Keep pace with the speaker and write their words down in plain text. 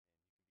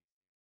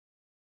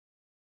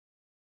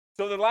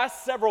So the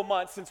last several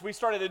months, since we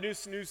started a new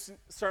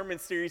sermon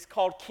series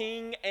called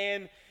King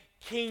and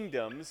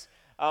Kingdoms,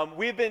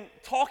 we've been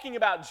talking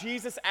about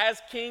Jesus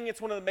as King. It's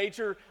one of the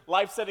major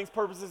life settings,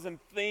 purposes, and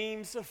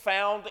themes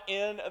found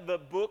in the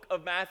book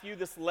of Matthew.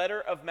 This letter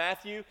of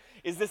Matthew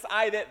is this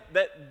idea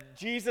that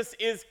Jesus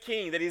is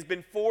King, that he's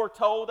been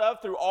foretold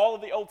of through all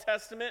of the Old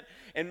Testament.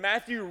 And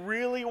Matthew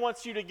really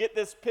wants you to get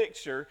this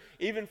picture.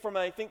 Even from,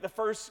 I think, the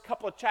first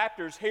couple of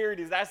chapters, Herod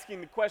is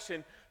asking the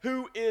question,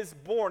 who is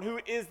born? Who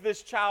is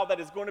this child that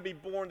is going to be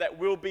born that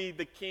will be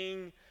the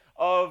King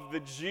of the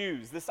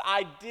Jews? This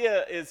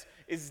idea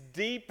is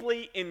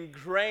deeply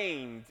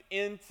ingrained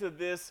into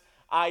this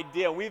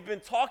idea. We've been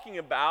talking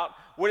about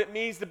what it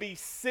means to be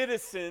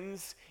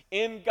citizens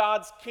in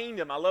God's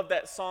kingdom. I love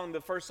that song,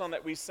 the first song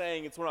that we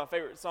sang. It's one of my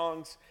favorite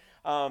songs.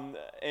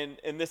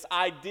 And this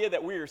idea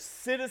that we are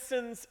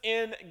citizens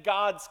in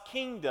God's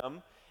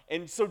kingdom.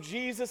 And so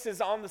Jesus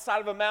is on the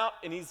side of a mount,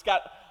 and he's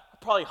got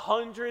probably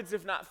hundreds,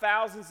 if not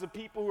thousands, of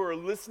people who are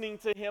listening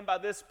to him by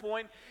this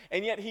point.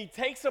 And yet he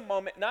takes a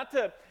moment not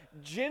to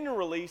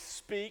generally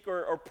speak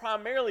or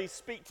primarily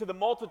speak to the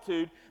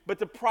multitude, but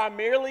to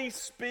primarily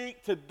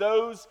speak to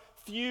those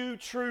few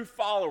true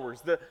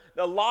followers.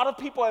 A lot of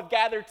people have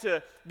gathered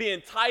to be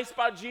enticed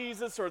by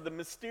Jesus or the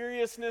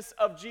mysteriousness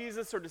of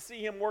Jesus or to see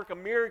him work a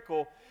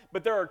miracle,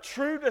 but there are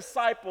true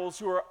disciples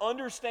who are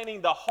understanding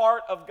the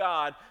heart of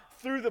God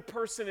through the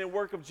person and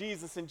work of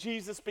Jesus, and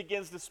Jesus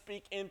begins to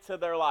speak into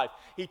their life.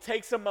 He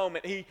takes a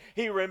moment.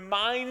 He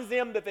reminds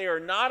them that they are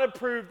not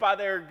approved by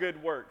their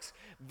good works.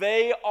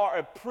 They are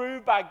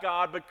approved by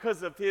God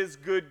because of his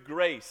good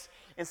grace.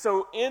 And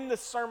so in the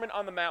Sermon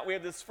on the Mount, we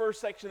have this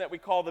first section that we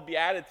call the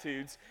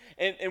Beatitudes,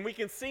 and we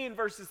can see in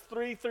verses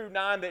 3 through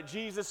 9 that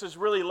Jesus is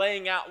really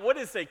laying out what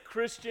is a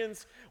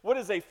Christian's, what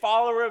is a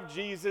follower of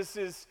Jesus,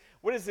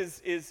 what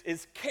is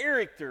his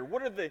character,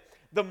 what are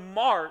the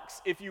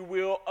marks, if you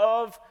will,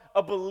 of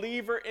a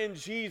believer in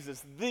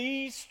Jesus.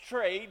 These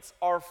traits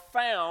are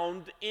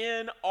found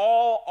in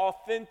all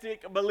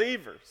authentic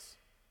believers.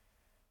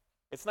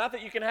 It's not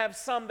that you can have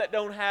some that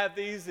don't have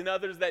these and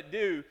others that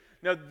do.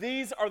 No,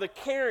 these are the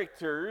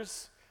character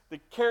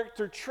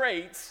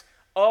traits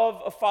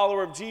of a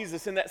follower of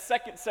Jesus. In that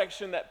second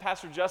section that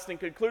Pastor Justin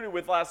concluded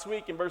with last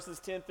week in verses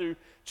 10 through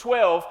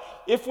 12,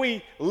 if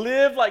we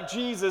live like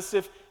Jesus,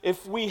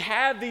 if we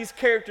have these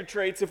character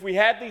traits, if we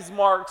have these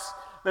marks,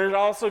 there's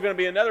also going to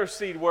be another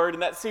seed word,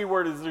 and that seed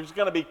word is there's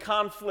going to be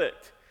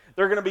conflict.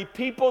 There are going to be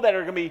people that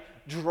are going to be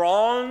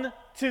drawn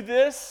to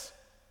this,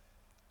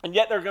 and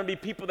yet there are going to be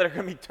people that are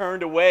going to be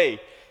turned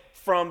away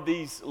from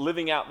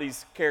living out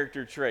these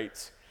character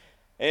traits.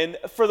 And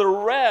for the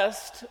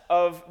rest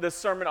of the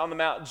Sermon on the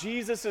Mount,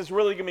 Jesus is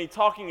really going to be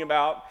talking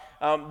about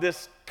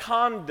this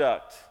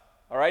conduct.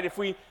 All right, if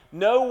we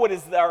know what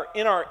is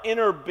in our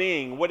inner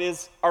being, what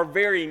is our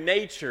very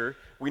nature,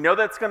 we know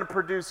that's going to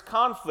produce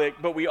conflict,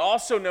 but we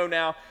also know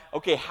now,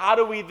 okay, how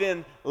do we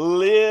then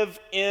live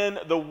in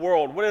the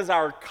world? What is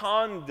our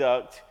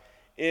conduct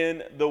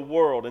in the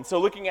world? And so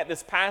looking at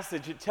this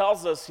passage, it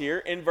tells us here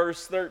in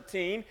verse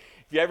 13,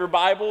 if you have your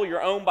Bible,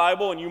 your own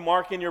Bible, and you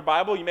mark in your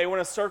Bible, you may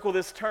want to circle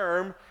this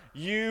term,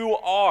 you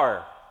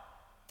are.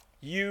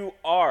 You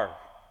are.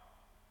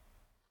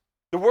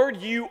 The word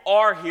you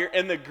are here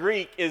in the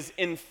Greek is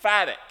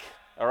emphatic.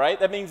 All right,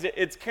 that means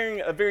it's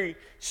carrying a very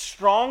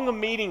strong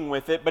meaning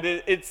with it, but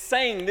it's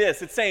saying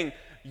this. It's saying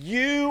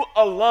you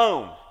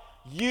alone,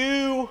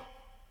 you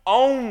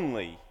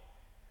only,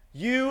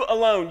 you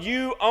alone,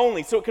 you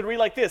only. So it could read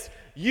like this: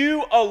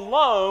 you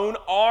alone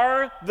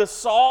are the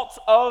salt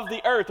of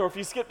the earth. Or if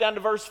you skip down to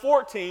verse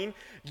 14,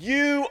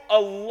 you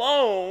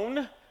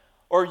alone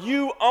or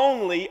you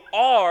only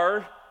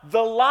are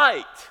the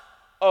light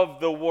of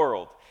the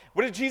world.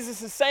 What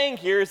Jesus is saying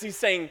here is he's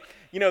saying,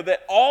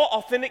 that all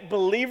authentic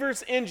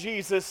believers in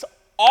Jesus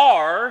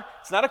are,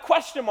 it's not a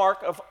question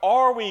mark of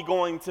are we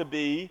going to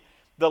be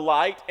the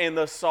light and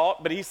the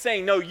salt, but he's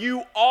saying, no,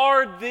 you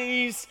are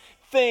these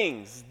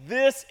things.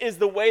 This is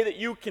the way that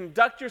you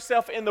conduct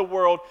yourself in the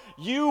world.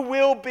 You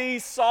will be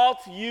salt,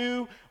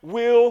 you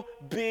will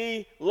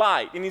be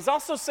light. And he's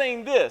also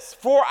saying this,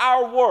 for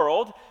our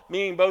world,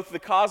 meaning both the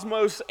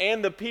cosmos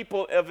and the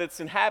people of its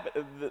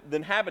the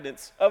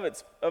inhabitants of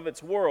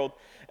its world,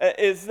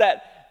 is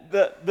that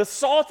the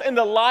salt and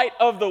the light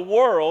of the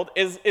world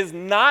is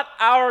not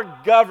our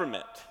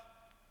government.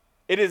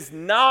 It is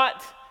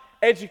not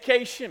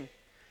education.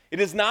 It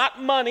is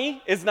not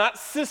money. It's not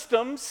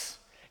systems.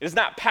 It is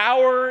not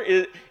power.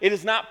 It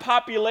is not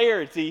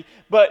popularity.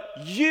 But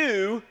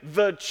you,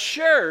 the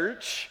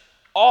church,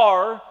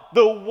 are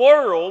the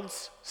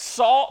world's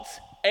salt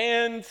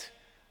and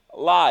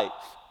light.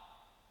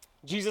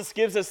 Jesus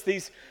gives us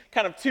these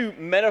kind of two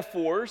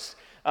metaphors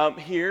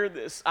here,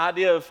 this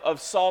idea of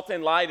salt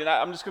and light, and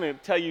I'm just going to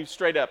tell you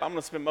straight up, I'm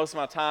going to spend most of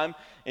my time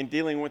in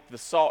dealing with the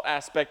salt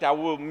aspect. I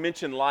will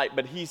mention light,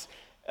 but he's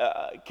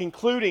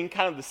concluding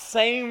kind of the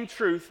same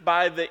truth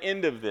by the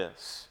end of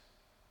this.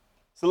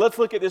 So let's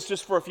look at this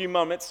just for a few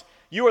moments.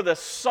 You are the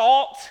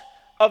salt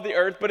of the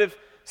earth, but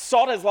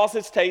salt has lost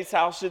its taste.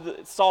 How should the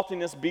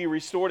saltiness be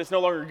restored? It's no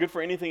longer good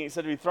for anything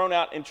except to be thrown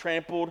out and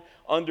trampled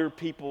under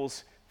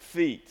people's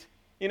feet.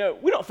 We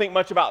don't think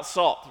much about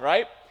salt,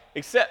 right?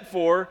 Except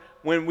for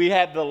when we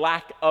have the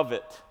lack of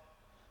it.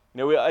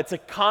 It's a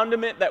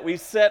condiment that we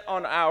set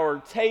on our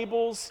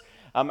tables.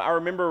 I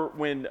remember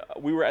when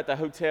we were at the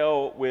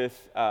hotel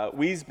with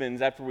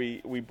Wiesmans after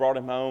we brought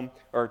him home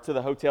or to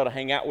the hotel to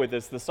hang out with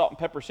us. The salt and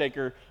pepper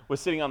shaker was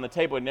sitting on the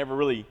table. I'd never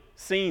really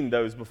seen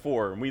those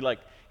before. And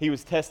he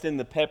was testing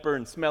the pepper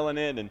and smelling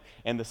it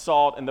and the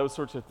salt and those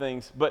sorts of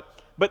things.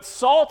 But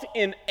salt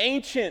in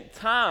ancient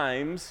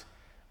times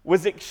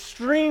was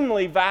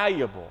extremely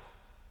valuable.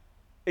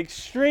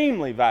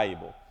 Extremely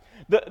valuable.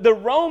 The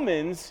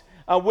Romans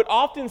would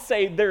often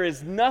say there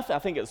is nothing, I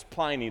think it was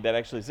Pliny that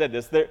actually said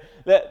this,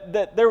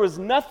 that there was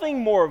nothing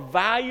more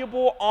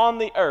valuable on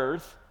the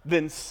earth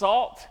than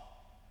salt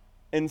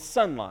and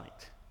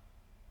sunlight.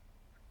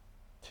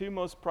 Two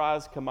most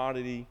prized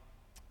commodity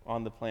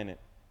on the planet.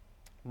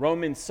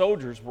 Roman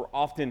soldiers were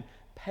often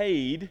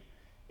paid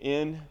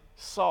in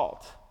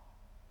salt.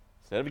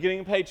 Instead of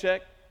getting a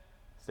paycheck,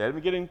 instead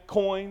of getting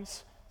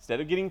coins,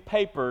 instead of getting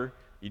paper,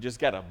 you just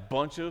got a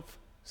bunch of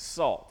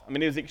salt.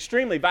 It was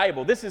extremely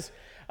valuable. This is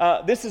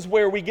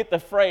where we get the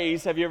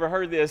phrase, have you ever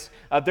heard this?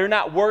 They're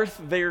not worth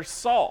their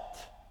salt.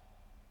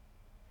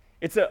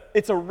 It's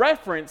a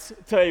reference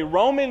to a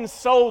Roman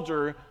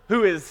soldier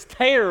who is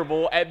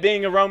terrible at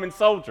being a Roman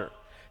soldier.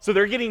 So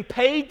they're getting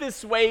paid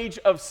this wage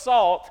of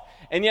salt,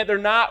 and yet they're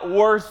not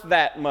worth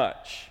that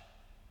much.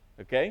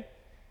 Okay?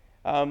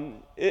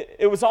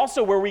 It was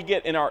also where we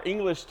get in our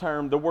English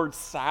term, the word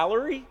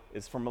salary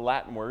is from a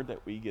Latin word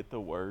that we get the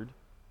word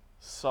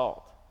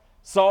salt.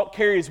 Salt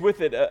carries with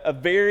it a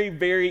very,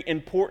 very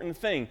important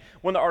thing.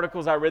 One of the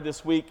articles I read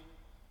this week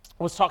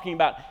was talking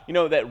about,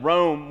 that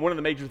Rome, one of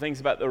the major things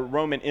about the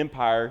Roman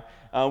Empire,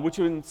 which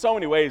in so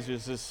many ways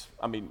is just,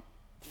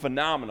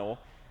 phenomenal,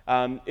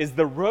 is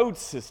the road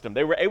system.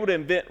 They were able to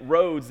invent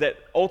roads that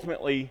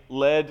ultimately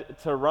led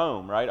to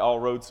Rome, right? All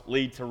roads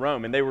lead to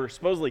Rome. And they were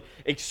supposedly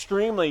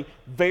extremely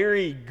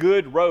very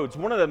good roads.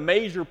 One of the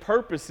major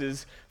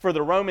purposes for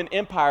the Roman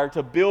Empire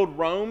to build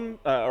Rome,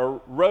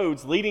 or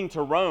roads leading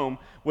to Rome,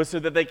 was so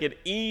that they could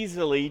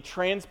easily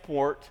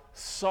transport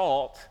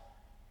salt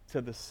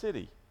to the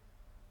city.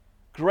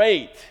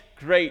 Great,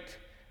 great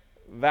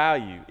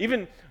value.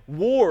 Even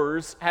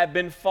wars have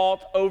been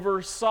fought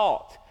over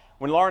salt.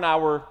 When Laura and I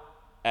were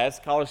as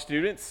college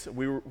students,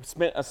 we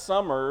spent a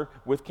summer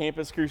with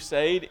Campus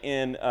Crusade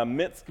in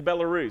Minsk,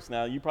 Belarus.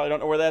 Now, you probably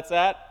don't know where that's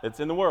at. It's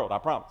in the world, I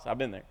promise. I've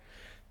been there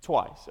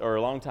twice, or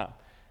a long time.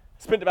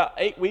 Spent about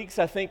 8 weeks,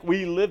 I think,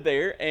 we lived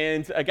there,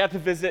 and I got to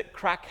visit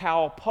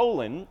Krakow,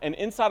 Poland. And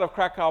inside of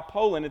Krakow,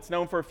 Poland, it's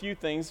known for a few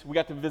things. We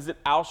got to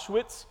visit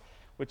Auschwitz,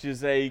 which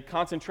is a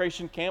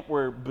concentration camp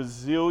where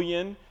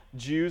bazillion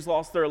Jews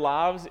lost their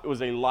lives. It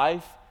was a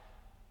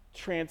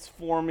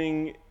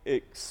life-transforming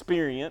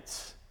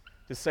experience,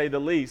 to say the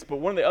least.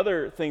 But one of the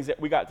other things that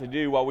we got to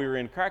do while we were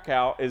in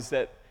Krakow is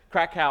that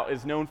Krakow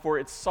is known for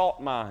its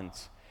salt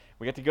mines.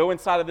 We got to go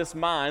inside of this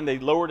mine. They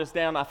lowered us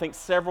down, I think,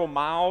 several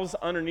miles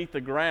underneath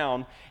the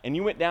ground, and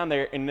you went down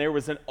there, and there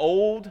was an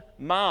old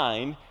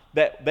mine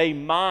that they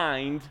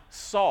mined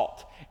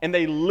salt. And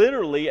they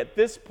literally, at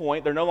this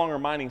point, they're no longer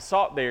mining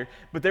salt there,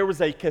 but there was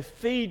a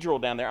cathedral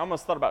down there. I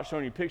almost thought about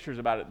showing you pictures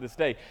about it this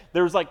day.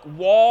 There was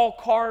wall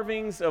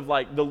carvings of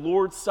the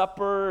Lord's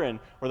Supper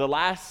or the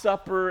Last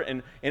Supper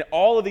and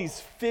all of these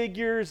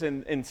figures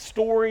and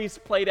stories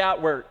played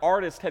out where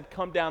artists had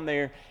come down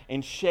there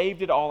and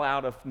shaved it all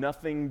out of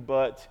nothing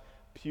but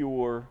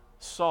pure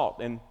salt.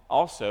 And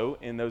also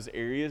in those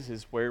areas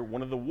is where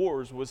one of the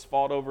wars was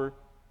fought over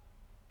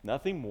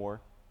nothing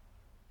more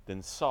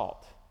than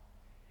salt.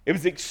 It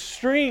was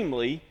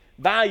extremely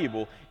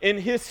valuable in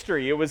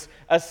history.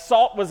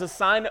 Salt was a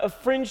sign of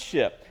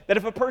friendship. That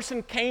if a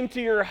person came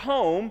to your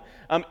home,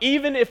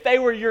 even if they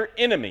were your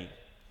enemy,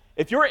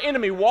 if your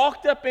enemy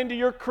walked up into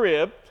your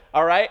crib,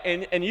 all right,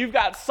 and you've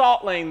got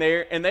salt laying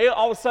there, and they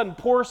all of a sudden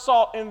pour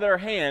salt in their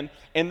hand,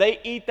 and they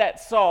eat that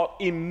salt,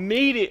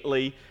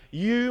 immediately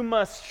you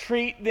must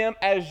treat them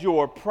as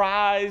your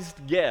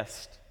prized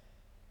guest.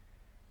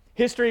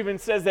 History even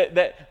says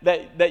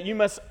that you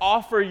must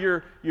offer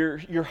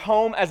your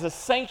home as a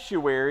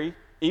sanctuary,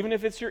 even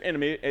if it's your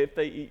enemy, if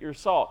they eat your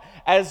salt,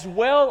 as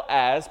well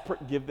as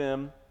give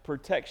them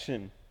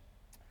protection.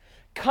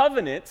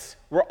 Covenants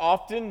were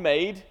often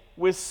made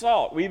with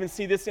salt. We even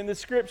see this in the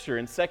scripture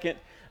in 2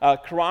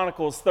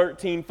 Chronicles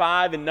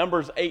 13:5 and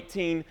Numbers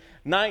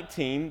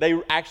 18:19.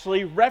 They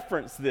actually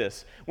reference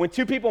this. When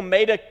two people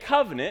made a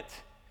covenant,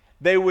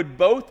 they would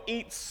both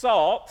eat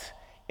salt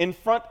in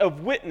front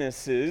of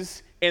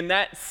witnesses, and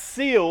that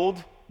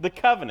sealed the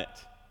covenant.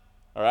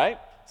 All right?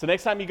 So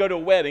next time you go to a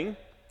wedding,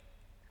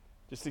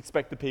 just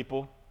expect the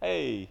people,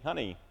 hey,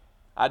 honey,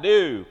 I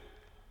do.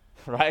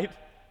 Right?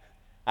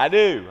 I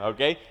do,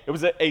 okay? It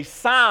was a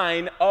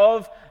sign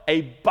of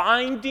a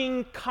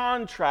binding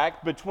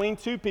contract between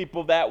two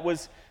people that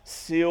was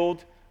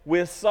sealed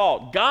with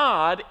salt.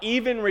 God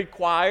even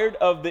required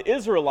of the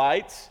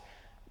Israelites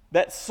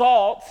that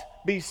salt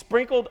be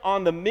sprinkled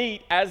on the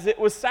meat as it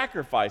was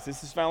sacrificed.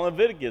 This is found in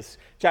Leviticus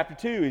chapter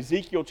 2,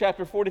 Ezekiel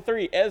chapter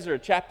 43, Ezra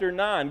chapter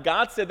 9.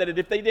 God said that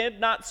if they did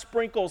not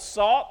sprinkle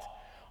salt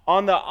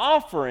on the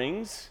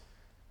offerings,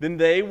 then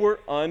they were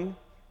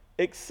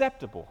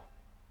unacceptable.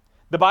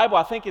 The Bible,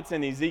 I think it's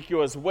in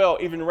Ezekiel as well,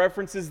 even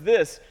references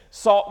this.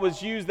 Salt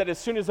was used that as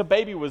soon as a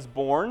baby was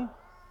born,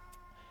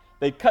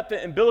 they'd cut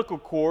the umbilical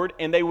cord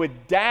and they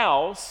would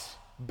douse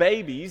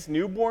babies,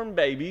 newborn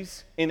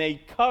babies, in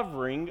a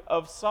covering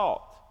of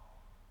salt.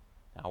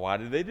 Now, why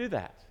did they do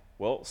that?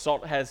 Well,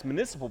 salt has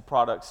municipal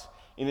products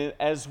in it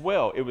as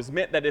well. It was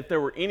meant that if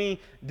there were any,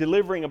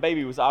 delivering a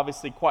baby was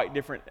obviously quite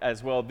different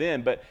as well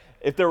then, but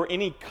if there were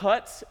any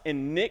cuts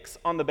and nicks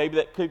on the baby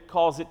that could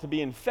cause it to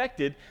be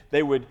infected,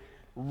 they would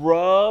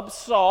rub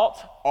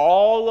salt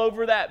all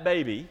over that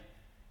baby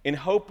in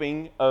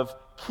hoping of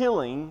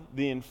killing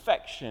the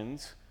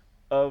infections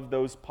of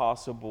those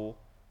possible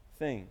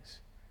things.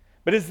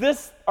 But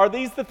are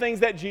these the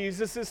things that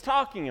Jesus is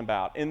talking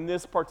about in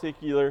this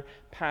particular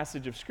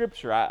passage of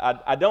Scripture?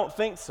 I don't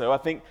think so. I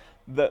think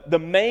the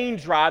main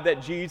drive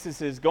that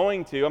Jesus is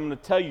going to, I'm going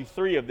to tell you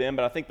three of them,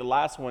 but I think the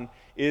last one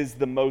is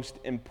the most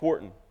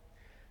important.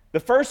 The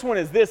first one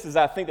is this, is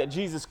I think that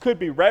Jesus could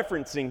be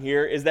referencing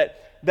here, is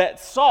that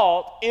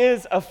salt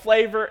is a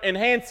flavor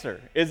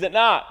enhancer, is it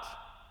not?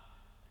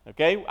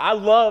 Okay, I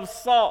love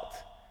salt.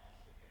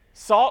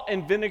 Salt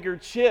and vinegar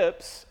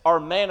chips are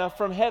manna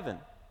from heaven.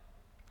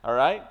 All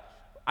right?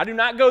 I do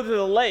not go to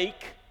the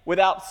lake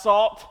without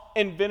salt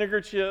and vinegar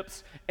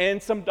chips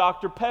and some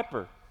Dr.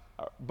 Pepper.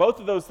 Both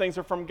of those things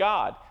are from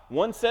God.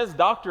 One says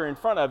doctor in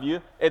front of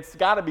you. It's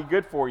got to be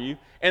good for you.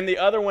 And the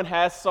other one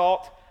has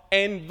salt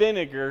and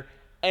vinegar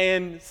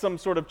and some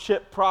sort of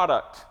chip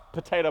product,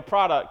 potato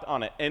product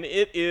on it. And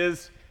it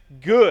is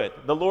good.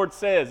 The Lord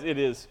says it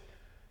is.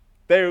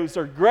 Those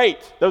are great.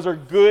 Those are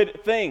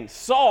good things.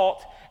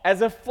 Salt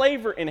as a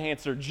flavor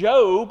enhancer.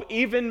 Job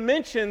even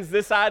mentions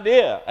this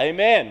idea.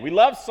 Amen. We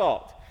love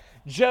salt.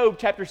 Job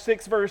chapter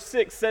 6 verse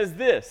 6 says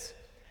this,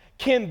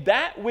 "Can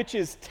that which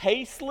is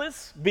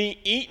tasteless be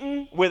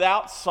eaten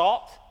without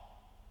salt?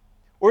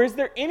 Or is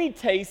there any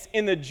taste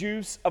in the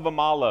juice of a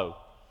mallow?"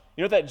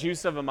 You know what that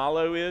juice of a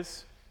mallow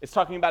is? It's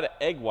talking about an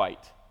egg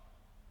white.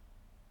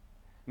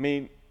 I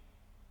mean,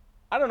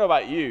 I don't know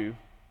about you,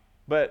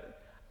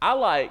 but I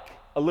like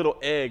a little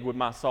egg with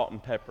my salt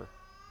and pepper.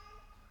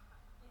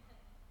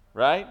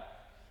 Right?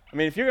 I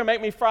mean, if you're going to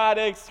make me fried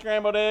eggs,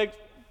 scrambled eggs,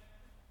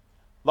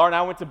 Laura and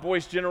I went to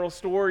Boyce General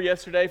Store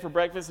yesterday for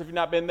breakfast. If you've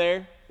not been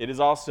there, it is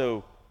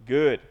also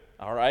good.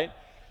 All right?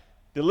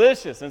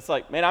 Delicious. And it's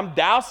like, man, I'm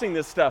dousing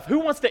this stuff. Who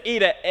wants to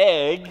eat an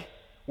egg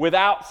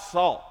without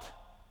salt?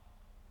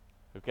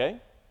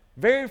 Okay?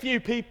 Very few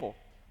people.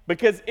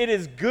 Because it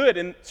is good.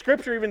 And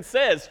Scripture even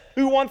says,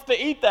 who wants to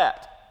eat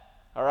that?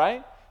 All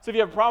right? So if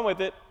you have a problem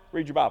with it,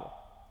 read your Bible.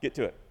 Get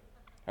to it.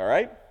 All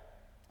right?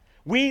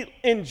 We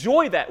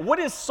enjoy that. What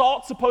is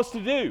salt supposed to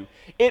do?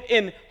 It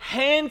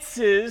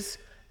enhances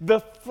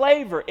the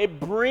flavor. It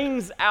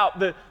brings out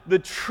the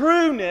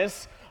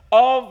trueness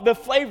of the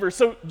flavor.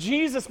 So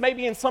Jesus,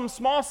 maybe in some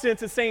small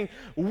sense, is saying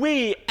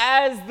we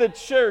as the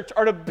church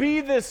are to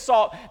be this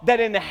salt that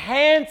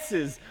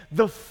enhances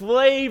the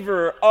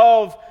flavor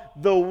of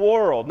the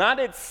world. Not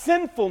its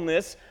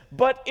sinfulness,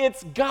 but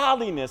its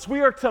godliness.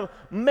 We are to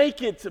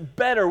make it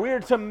better. We are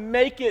to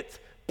make it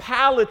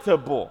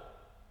palatable.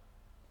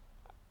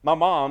 My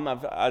mom,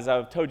 as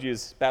I've told you,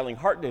 is battling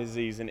heart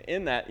disease, and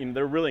in that,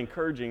 they're really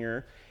encouraging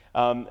her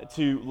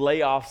to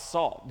lay off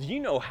salt. Do you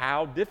know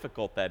how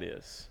difficult that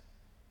is?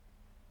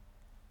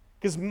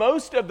 Because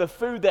most of the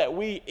food that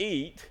we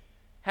eat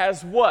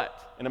has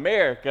what? In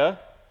America,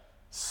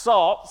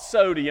 salt,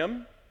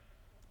 sodium,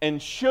 and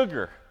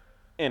sugar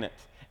in it.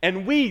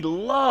 And we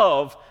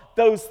love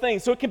those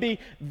things. So it can be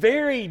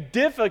very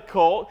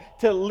difficult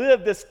to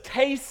live this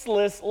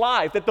tasteless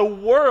life, that the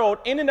world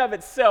in and of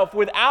itself,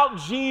 without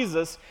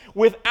Jesus,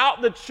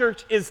 without the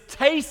church, is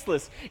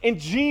tasteless. And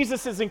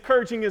Jesus is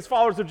encouraging his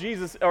followers of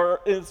Jesus,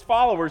 or his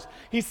followers.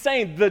 He's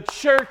saying the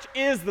church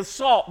is the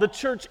salt. The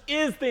church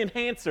is the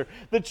enhancer.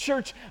 The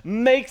church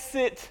makes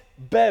it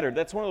better.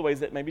 That's one of the ways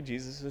that maybe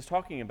Jesus is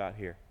talking about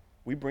here.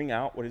 We bring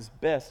out what is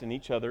best in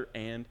each other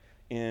and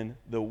in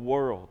the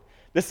world.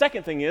 The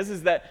second thing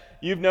is that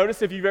you've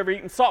noticed, if you've ever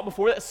eaten salt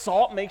before, that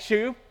salt makes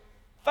you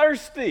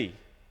thirsty.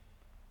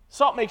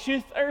 Salt makes you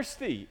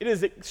thirsty. It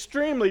is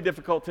extremely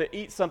difficult to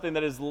eat something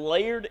that is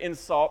layered in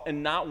salt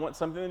and not want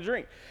something to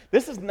drink.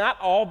 This is not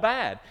all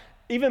bad.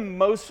 Even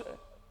most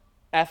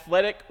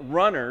athletic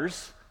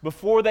runners,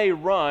 before they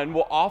run,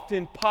 will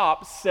often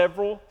pop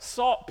several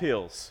salt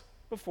pills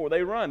before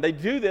they run. They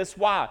do this,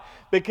 why?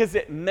 Because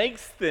it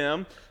makes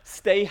them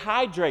stay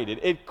hydrated.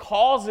 It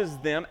causes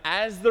them,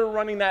 as they're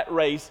running that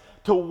race,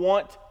 to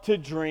want to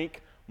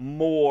drink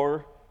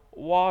more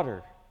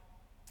water.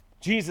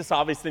 Jesus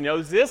obviously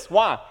knows this.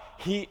 Why?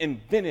 He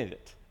invented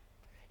it.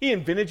 He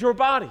invented your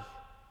body.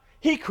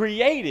 He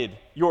created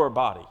your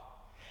body.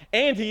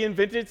 And he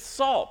invented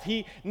salt.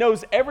 He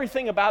knows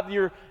everything about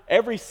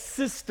every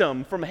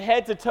system from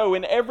head to toe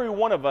in every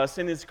one of us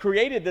and has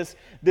created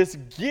this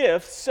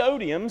gift,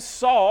 sodium,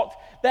 salt,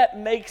 that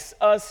makes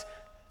us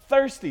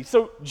thirsty.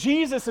 So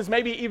Jesus is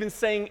maybe even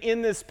saying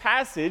in this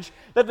passage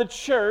that the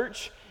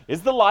church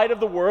is the light of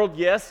the world,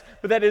 yes,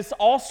 but that it's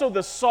also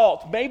the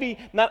salt. Maybe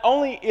not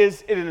only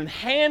is it an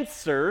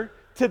enhancer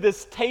to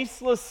this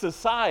tasteless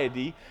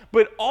society,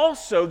 but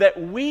also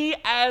that we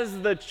as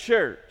the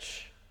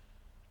church,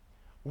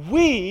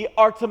 we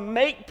are to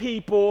make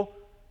people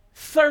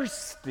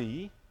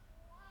thirsty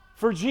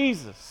for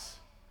Jesus.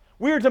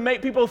 We are to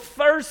make people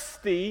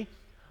thirsty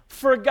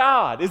for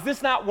God. Is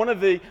this not one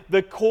of the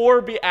core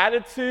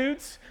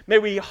Beatitudes? May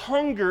we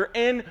hunger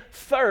and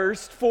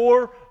thirst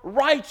for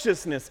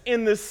righteousness.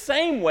 In the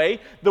same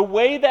way, the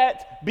way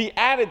that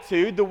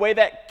beatitude, the way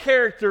that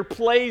character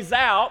plays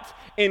out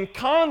in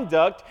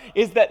conduct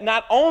is that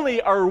not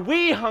only are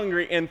we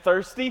hungry and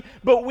thirsty,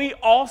 but we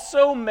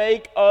also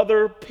make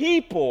other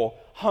people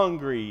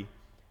hungry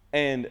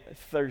and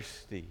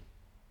thirsty.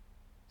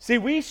 See,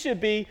 we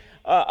should be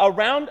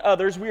around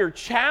others. We are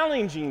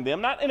challenging them,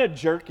 not in a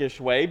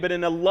jerkish way, but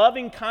in a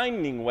loving,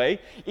 kinding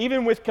way,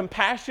 even with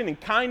compassion and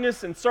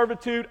kindness and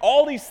servitude,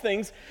 all these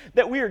things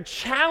that we are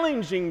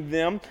challenging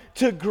them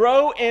to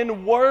grow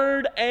in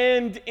word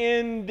and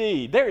in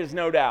deed. There is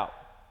no doubt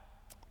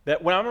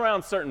that when I'm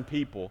around certain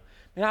people,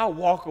 man, I'll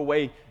walk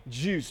away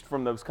juiced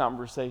from those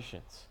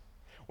conversations.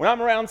 When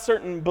I'm around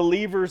certain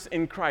believers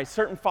in Christ,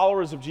 certain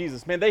followers of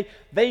Jesus, man,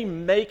 they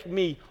make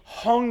me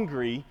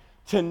hungry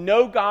to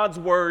know God's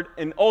word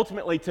and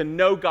ultimately to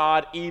know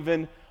God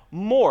even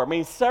more. I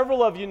mean,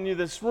 several of you in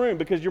this room,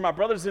 because you're my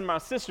brothers and my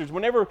sisters,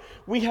 whenever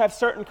we have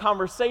certain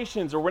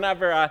conversations or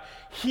whenever I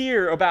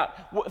hear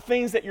about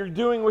things that you're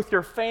doing with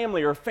your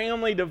family or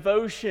family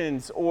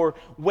devotions or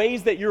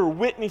ways that you're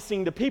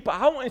witnessing to people,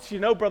 I want you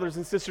to know, brothers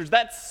and sisters,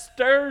 that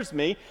stirs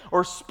me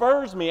or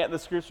spurs me, as the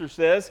scripture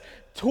says,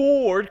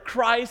 toward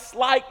Christ's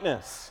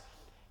likeness.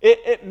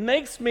 It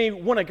makes me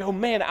want to go,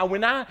 man,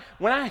 when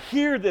I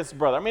hear this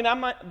brother, I mean, I'm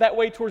not that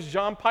way towards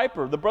John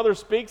Piper. The brother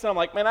speaks, and I'm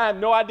like, man, I have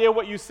no idea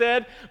what you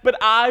said, but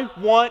I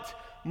want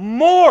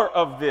more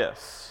of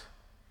this.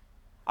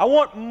 I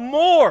want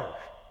more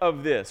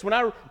of this. When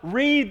I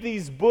read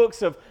these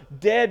books of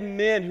dead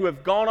men who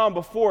have gone on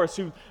before us,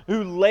 who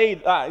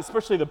laid,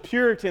 especially the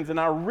Puritans, and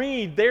I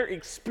read their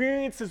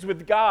experiences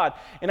with God,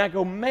 and I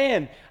go,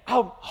 man,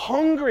 I'm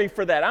hungry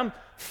for that. I'm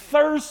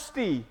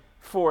thirsty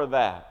for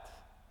that.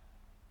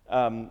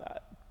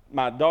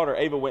 My daughter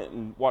Ava went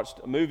and watched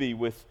a movie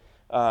with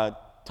Todd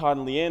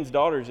and Leanne's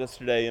daughters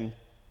yesterday, and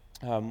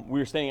we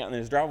were standing out in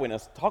his driveway, and I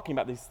was talking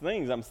about these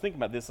things. I was thinking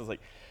about this. I was like,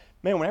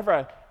 man,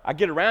 whenever I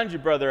get around you,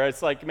 brother,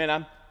 it's like,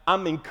 man,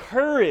 I'm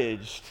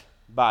encouraged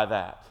by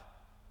that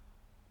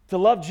to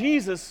love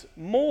Jesus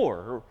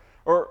more.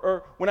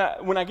 Or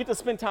when I get to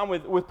spend time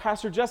with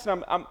Pastor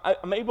Justin,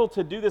 I'm able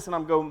to do this, and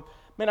I'm going,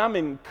 man, I'm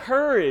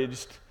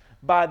encouraged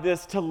by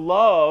this to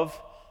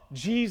love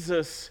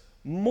Jesus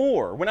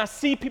more. When I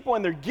see people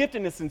in their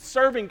giftedness and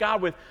serving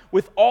God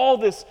with all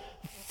this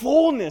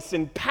fullness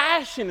and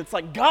passion, it's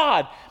like,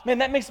 God, man,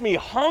 that makes me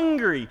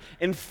hungry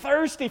and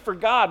thirsty for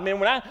God. Man,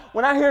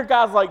 when I hear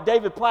guys like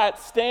David Platt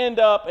stand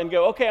up and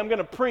go, okay, I'm going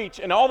to preach,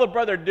 and all the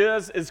brother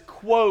does is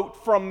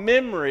quote from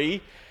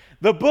memory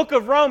the book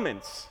of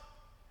Romans.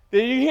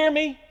 Did you hear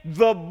me?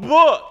 The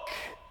book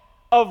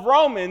of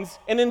Romans,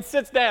 and then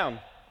sits down.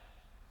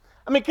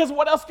 I mean, because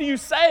what else do you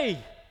say?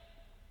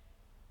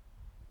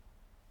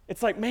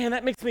 It's like, man,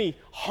 that makes me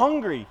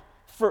hungry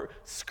for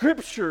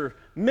scripture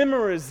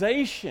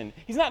memorization.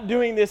 He's not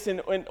doing this in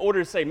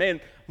order to say,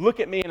 man, look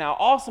at me and how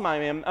awesome I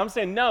am. I'm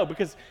saying no,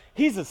 because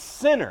he's a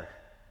sinner.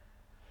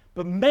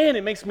 But man,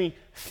 it makes me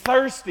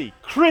thirsty.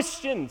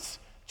 Christians,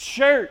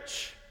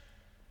 church,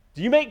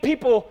 do you make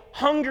people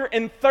hunger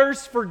and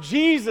thirst for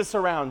Jesus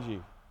around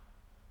you?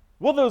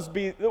 Will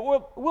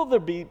there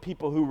be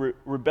people who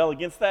rebel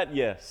against that?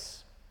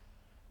 Yes.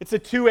 It's a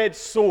two-edged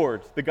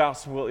sword, the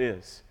gospel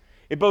is.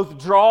 It both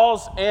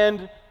draws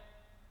and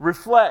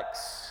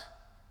reflects.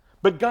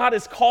 But God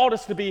has called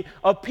us to be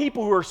a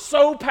people who are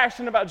so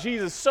passionate about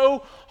Jesus,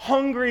 so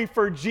hungry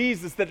for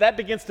Jesus, that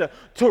begins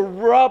to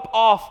rub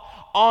off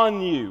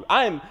on you.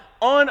 I am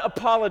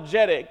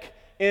unapologetic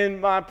in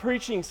my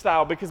preaching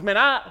style because, man,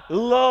 I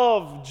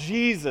love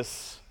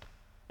Jesus.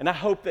 And I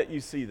hope that you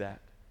see that.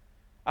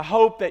 I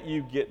hope that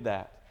you get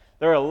that.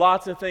 There are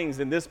lots of things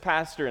in this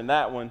pastor and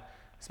that one,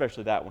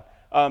 especially that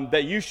one,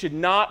 that you should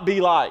not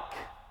be like.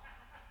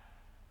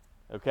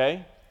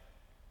 Okay?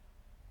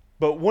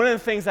 But one of the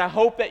things I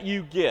hope that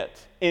you get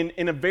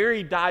in a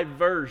very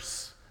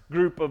diverse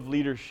group of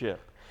leadership,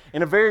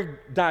 in a very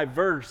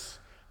diverse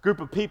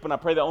group of people, and I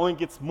pray that only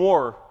gets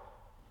more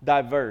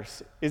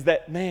diverse, is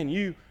that, man,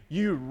 you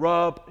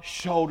rub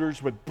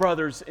shoulders with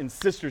brothers and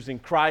sisters in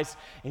Christ,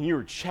 and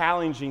you're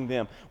challenging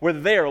them,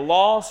 whether they are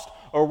lost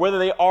or whether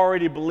they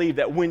already believe,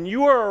 that when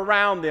you are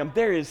around them,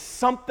 there is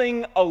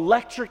something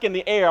electric in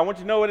the air. I want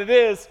you to know what it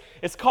is.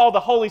 It's called the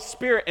Holy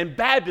Spirit, and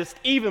Baptists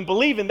even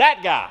believe in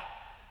that guy.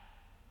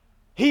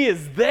 He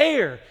is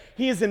there.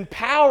 He has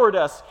empowered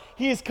us.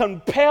 He is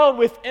compelled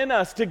within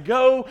us to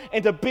go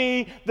and to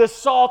be the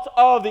salt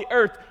of the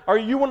earth. Are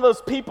you one of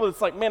those people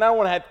that's like, man, I don't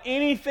want to have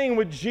anything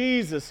with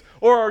Jesus?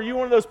 Or are you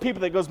one of those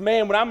people that goes,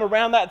 man, when I'm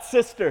around that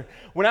sister,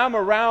 when I'm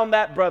around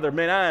that brother,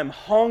 man, I am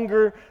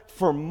hunger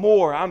for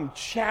more. I'm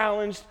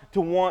challenged to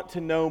want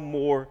to know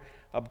more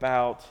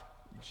about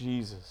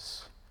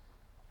Jesus.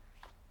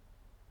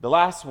 The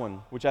last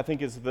one, which I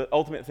think is the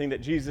ultimate thing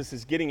that Jesus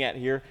is getting at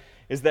here,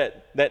 is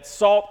that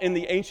salt in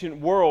the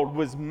ancient world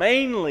was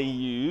mainly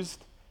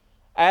used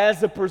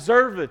as a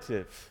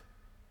preservative.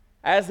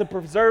 As a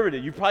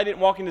preservative. You probably didn't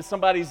walk into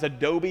somebody's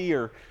adobe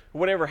or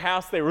whatever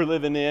house they were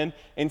living in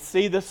and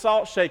see the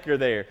salt shaker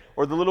there,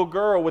 or the little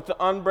girl with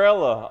the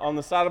umbrella on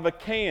the side of a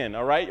can,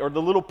 all right? Or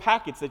the little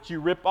packets that you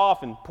rip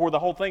off and pour the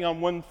whole thing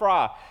on one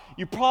fry.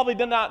 You probably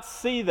did not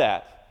see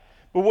that.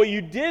 But what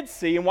you did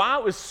see, and why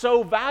it was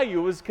so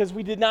valuable, is because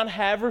we did not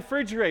have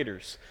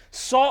refrigerators.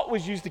 Salt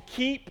was used to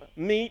keep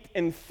meat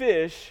and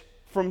fish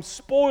from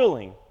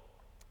spoiling.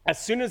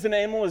 As soon as an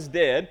animal is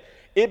dead,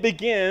 it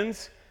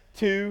begins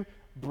to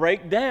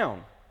break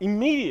down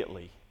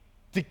immediately.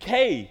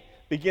 Decay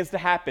begins to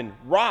happen.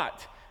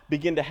 Rot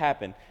begin to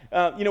happen.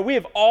 We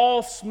have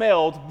all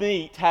smelled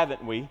meat,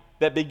 haven't we,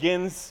 that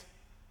begins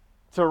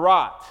to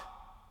rot.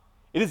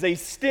 It is a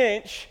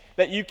stench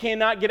that you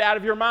cannot get out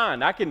of your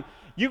mind.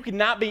 You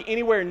cannot be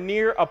anywhere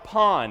near a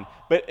pond,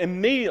 but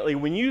immediately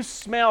when you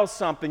smell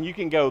something, you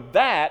can go,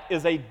 that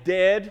is a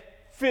dead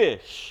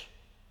fish.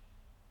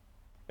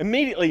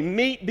 Immediately,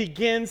 meat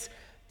begins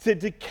to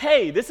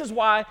decay. This is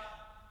why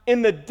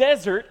in the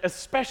desert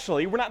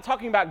especially, we're not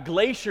talking about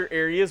glacier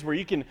areas where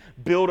you can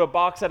build a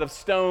box out of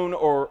stone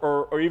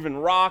or even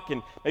rock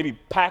and maybe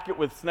pack it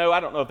with snow.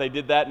 I don't know if they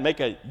did that and make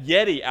a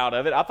Yeti out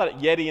of it. I thought a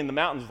Yeti in the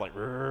mountains was like,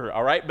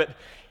 all right, but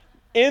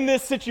in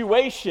this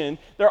situation,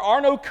 there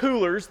are no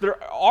coolers,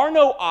 there are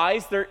no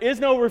ice, there is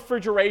no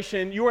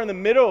refrigeration. You are in the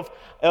middle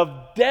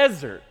of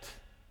desert,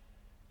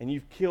 and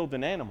you've killed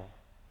an animal.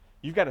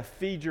 You've got to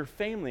feed your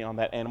family on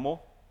that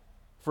animal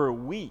for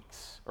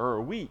weeks or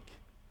a week.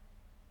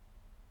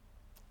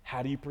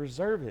 How do you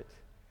preserve it?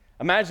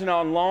 Imagine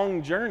on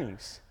long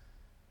journeys,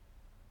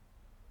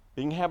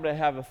 being able to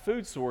have a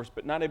food source,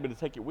 but not able to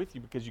take it with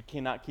you because you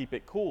cannot keep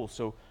it cool.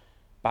 So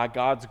by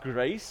God's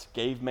grace,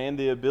 gave man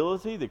the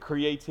ability, the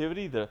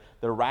creativity, the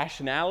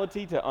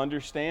rationality to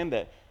understand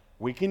that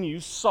we can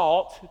use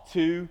salt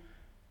to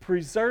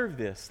preserve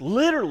this.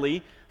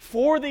 Literally,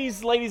 for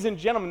these ladies and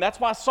gentlemen,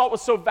 that's why salt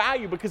was so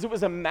valuable, because it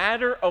was a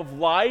matter of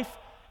life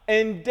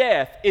and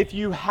death. If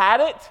you had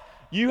it,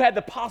 you had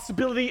the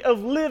possibility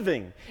of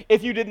living.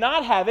 If you did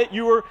not have it,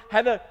 you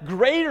had a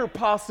greater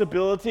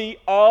possibility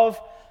of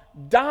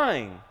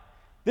dying.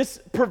 This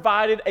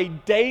provided a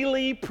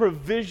daily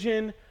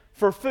provision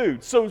for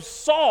food. So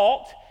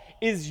salt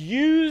is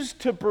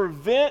used to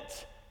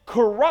prevent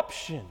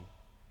corruption.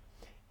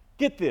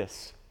 Get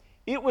this.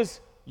 It was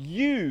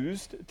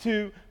used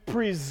to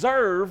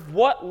preserve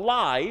what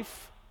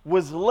life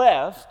was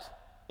left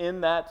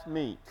in that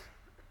meat.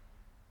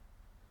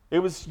 It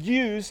was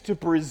used to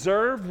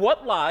preserve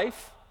what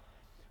life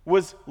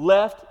was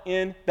left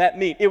in that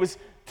meat. It was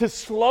to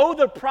slow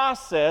the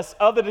process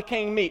of the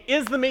decaying meat.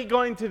 Is the meat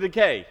going to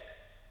decay?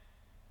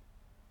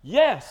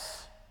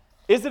 Yes.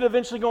 Is it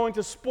eventually going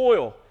to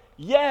spoil?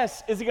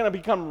 Yes. Is it going to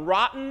become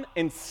rotten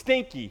and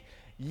stinky?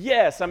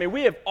 Yes. I mean,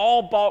 we have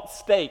all bought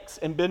steaks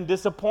and been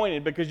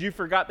disappointed because you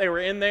forgot they were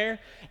in there,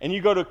 and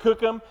you go to cook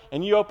them,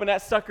 and you open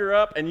that sucker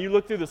up, and you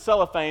look through the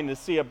cellophane to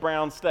see a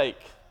brown steak.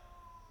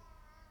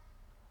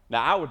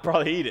 Now, I would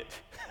probably eat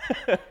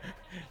it.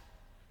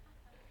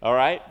 All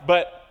right?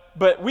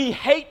 But we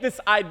hate this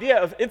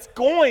idea of it's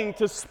going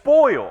to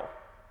spoil.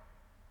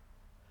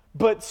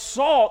 But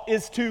salt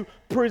is to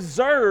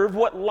preserve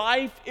what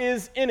life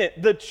is in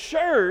it. The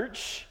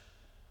church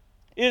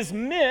is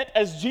meant,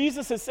 as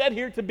Jesus has said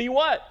here, to be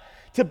what?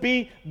 To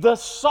be the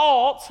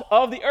salt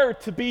of the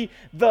earth, to be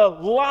the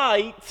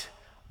light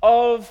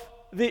of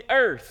the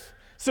earth.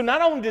 So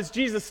not only does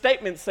Jesus'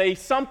 statement say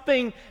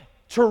something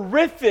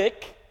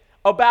terrific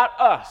about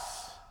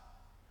us,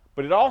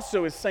 but it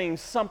also is saying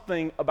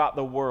something about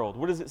the world.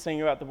 What is it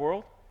saying about the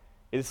world?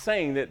 It is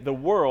saying that the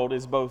world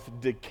is both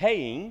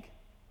decaying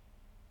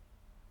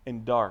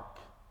and dark.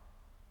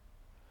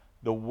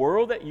 The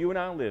world that you and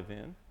I live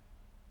in,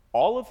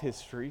 all of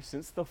history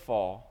since the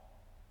fall,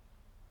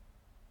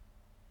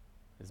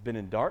 has been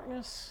in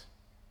darkness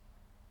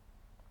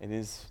and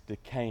is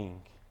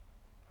decaying.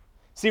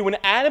 See, when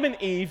Adam and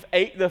Eve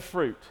ate the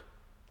fruit,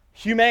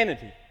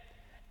 humanity,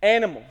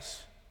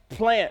 animals,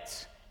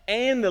 plants,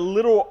 and the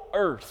little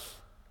earth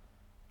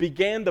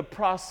began the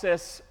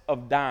process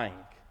of dying.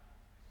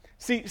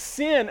 See,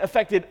 sin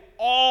affected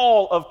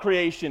all of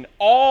creation,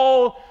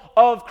 all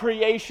of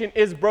creation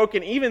is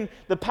broken. Even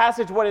the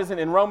passage, what is it,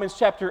 in Romans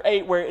chapter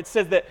 8, where it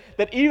says that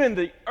even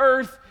the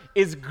earth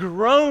is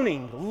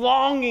groaning,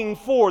 longing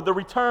for the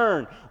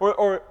return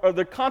or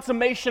the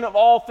consummation of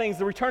all things,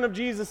 the return of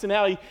Jesus, and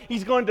how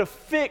he's going to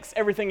fix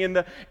everything, and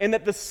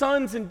that the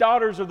sons and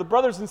daughters or the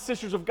brothers and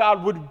sisters of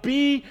God would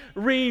be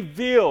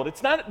revealed.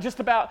 It's not just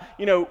about,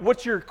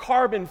 what's your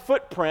carbon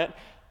footprint.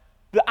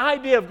 The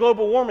idea of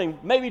global warming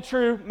may be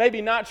true,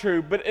 maybe not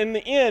true, but in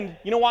the end,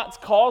 you know what's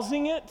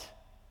causing it?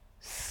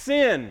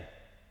 Sin.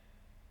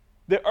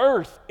 The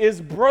earth is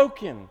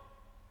broken.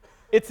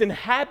 Its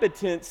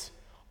inhabitants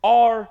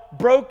are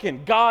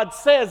broken. God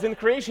says in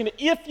creation,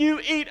 if you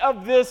eat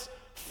of this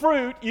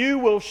fruit, you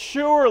will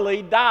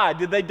surely die.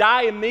 Did they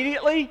die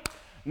immediately?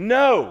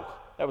 No.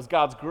 That was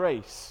God's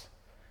grace.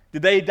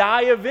 Did they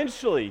die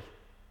eventually?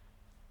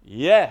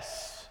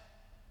 Yes.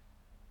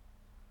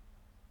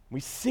 We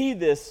see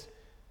this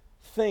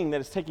thing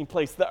that is taking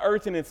place. The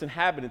earth and its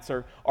inhabitants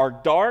are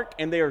dark,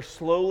 and they are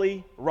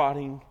slowly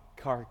rotting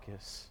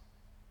carcass.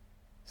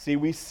 See,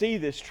 we see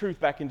this truth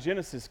back in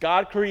Genesis.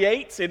 God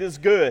creates, it is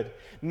good.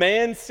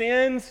 Man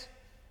sins,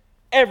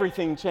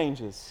 everything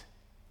changes.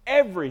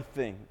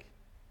 Everything.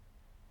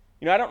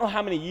 I don't know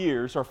how many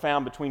years are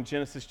found between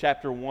Genesis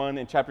chapter 1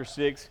 and chapter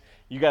 6.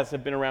 You guys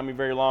have been around me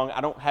very long.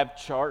 I don't have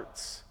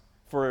charts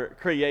for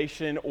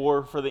creation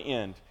or for the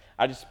end.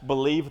 I just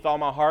believe with all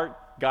my heart,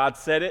 God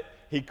said it,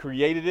 He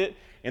created it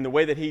in the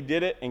way that He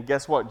did it, and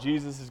guess what?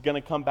 Jesus is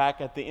going to come back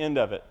at the end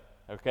of it,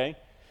 okay?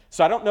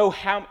 So I don't know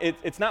how,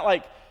 it's not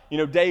like,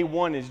 day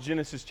 1 is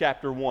Genesis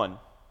chapter 1,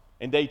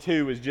 and day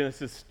 2 is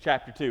Genesis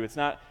chapter 2. It's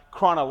not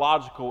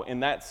chronological in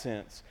that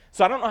sense.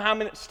 So I don't know how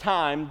much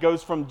time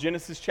goes from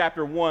Genesis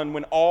chapter 1,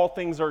 when all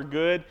things are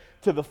good,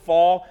 to the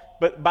fall.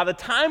 But by the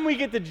time we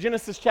get to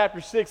Genesis chapter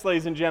 6,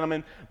 ladies and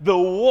gentlemen, the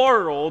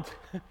world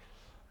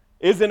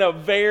is in a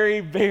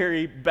very,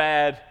 very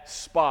bad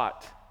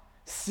spot.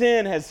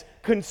 Sin has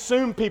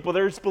consumed people.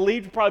 There's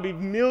believed to probably be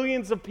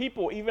millions of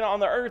people even on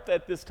the earth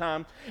at this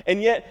time.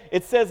 And yet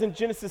it says in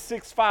Genesis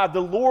 6:5,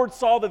 the Lord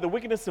saw that the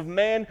wickedness of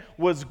man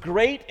was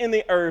great in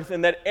the earth,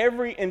 and that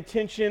every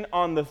intention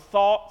on the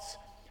thoughts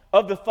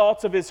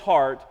of his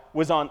heart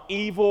was on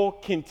evil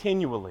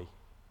continually.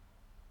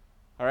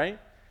 All right?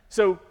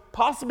 So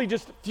possibly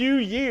just a few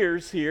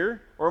years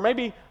here, or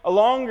maybe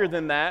longer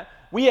than that,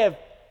 we have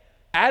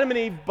Adam and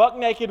Eve buck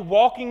naked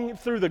walking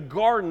through the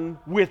garden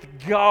with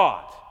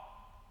God.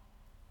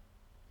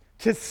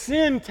 To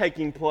sin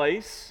taking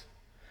place,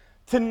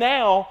 to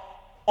now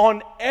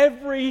on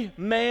every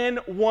man,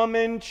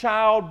 woman,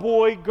 child,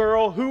 boy,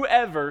 girl,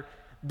 whoever,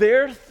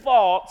 their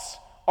thoughts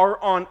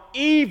are on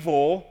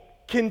evil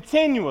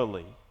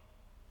continually.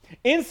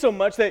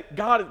 Insomuch that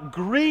God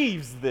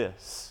grieves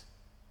this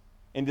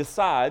and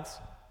decides,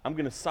 I'm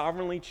going to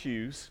sovereignly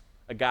choose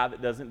a guy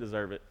that doesn't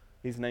deserve it.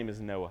 His name is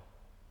Noah.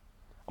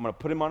 I'm going to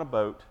put him on a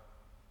boat.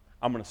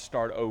 I'm going to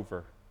start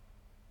over.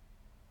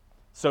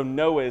 So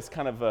Noah is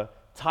kind of a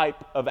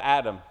type of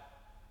Adam.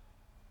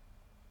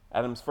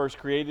 Adam's first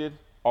created.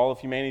 All of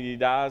humanity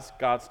dies.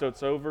 God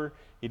starts over.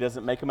 He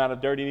doesn't make him out of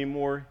dirt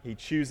anymore. He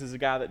chooses a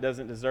guy that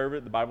doesn't deserve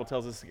it. The Bible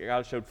tells us that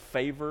God showed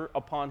favor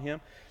upon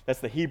him. That's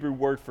the Hebrew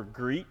word for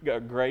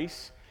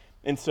grace.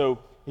 And so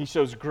he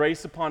shows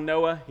grace upon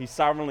Noah. He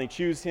sovereignly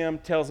chooses him,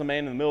 tells a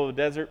man in the middle of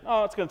the desert,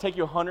 it's going to take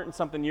you 100 and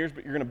something years,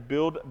 but you're going to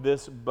build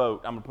this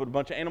boat. I'm going to put a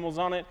bunch of animals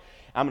on it.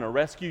 I'm going to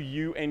rescue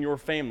you and your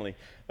family.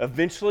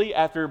 Eventually,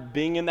 after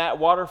being in that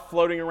water,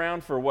 floating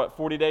around for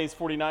 40 days,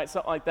 40 nights,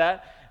 something like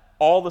that,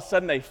 all of a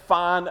sudden they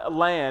find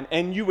land.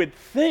 And you would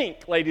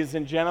think, ladies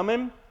and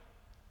gentlemen,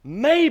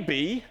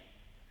 maybe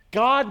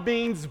God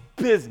means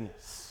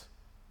business.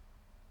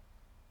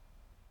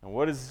 And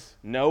what does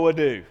Noah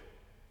do?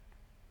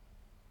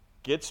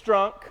 Gets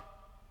drunk.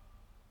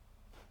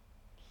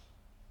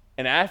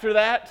 And after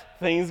that,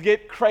 things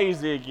get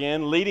crazy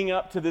again, leading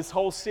up to this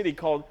whole city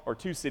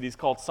two cities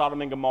called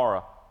Sodom and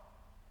Gomorrah,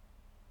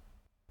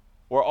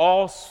 where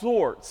all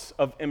sorts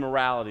of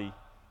immorality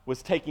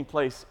was taking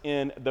place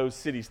in those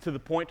cities, to the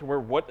point to where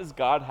what does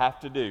God have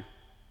to do?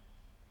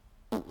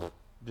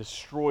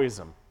 Destroys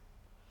them.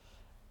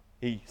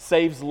 He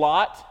saves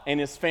Lot and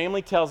his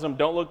family, tells them,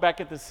 don't look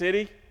back at the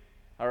city.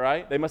 All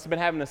right? They must have been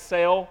having a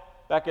sale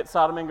back at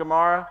Sodom and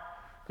Gomorrah,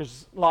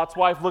 because Lot's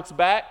wife looks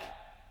back.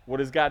 What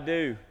does God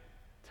do?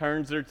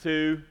 Turns her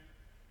to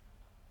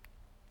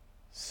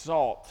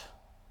salt.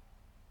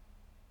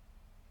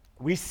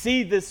 We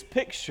see this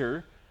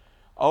picture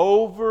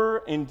over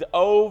and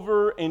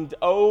over and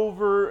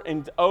over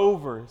and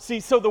over. See,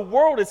 so the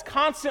world is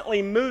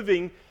constantly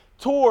moving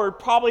toward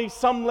probably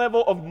some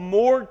level of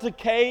more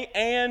decay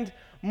and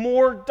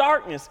more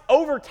darkness.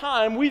 Over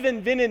time, we've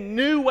invented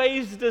new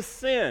ways to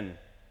sin.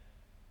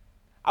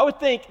 I would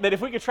think that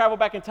if we could travel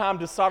back in time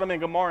to Sodom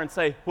and Gomorrah and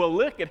say, well,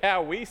 look at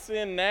how we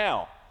sin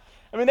now.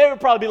 I mean, they would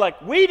probably be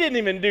like, we didn't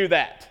even do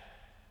that.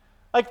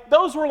 Like,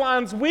 those were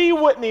lines we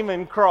wouldn't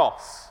even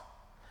cross.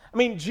 I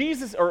mean,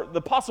 Jesus, or the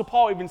Apostle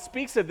Paul even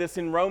speaks of this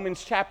in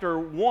Romans chapter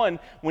 1,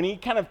 when he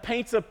kind of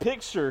paints a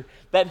picture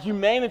that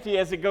humanity,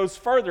 as it goes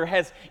further,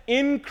 has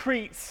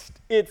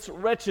increased its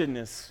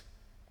wretchedness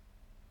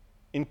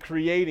in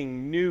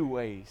creating new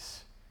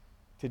ways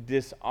to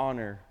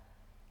dishonor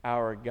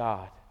our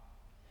God.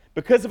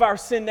 Because of our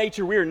sin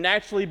nature, we are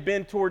naturally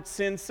bent towards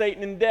sin,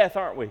 Satan, and death,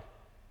 aren't we?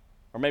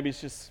 Or maybe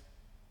it's just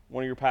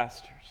one of your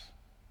pastors.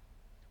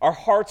 Our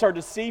hearts are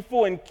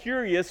deceitful and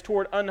curious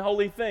toward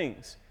unholy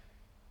things.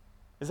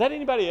 Is that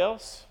anybody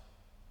else?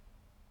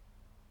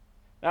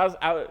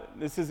 Now,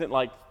 this isn't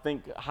like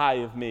think high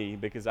of me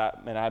because I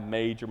have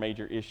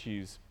major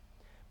issues.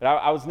 But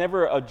I was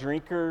never a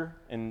drinker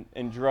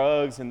and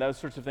drugs and those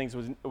sorts of things.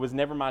 It was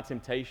never my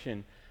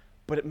temptation.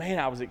 But man,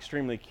 I was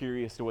extremely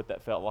curious to what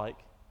that felt like.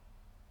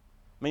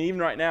 I mean,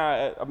 even right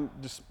now,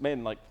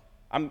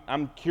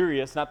 I'm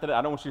curious. Not that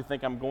I don't want you to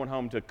think I'm going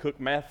home to cook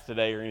meth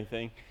today or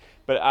anything,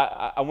 but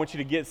I want you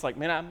to get. It's like,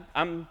 man,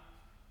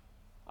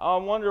 I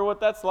wonder what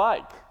that's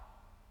like.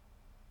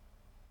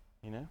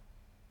 You know,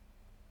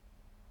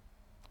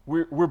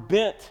 we're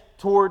bent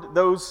toward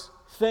those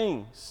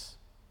things.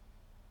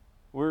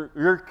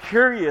 We're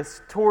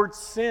curious towards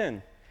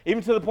sin,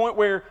 even to the point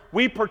where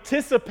we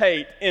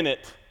participate in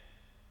it.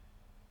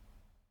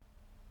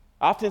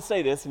 I often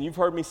say this, and you've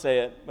heard me say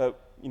it, but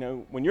you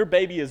know, when your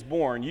baby is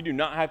born, you do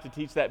not have to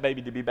teach that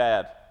baby to be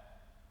bad.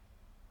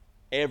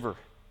 Ever.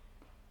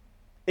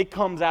 It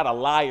comes out a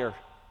liar.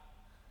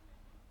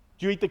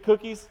 Did you eat the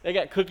cookies? They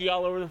got cookie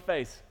all over their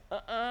face.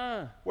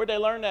 Where'd they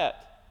learn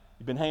that?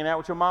 You been hanging out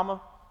with your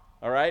mama?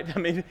 All right? I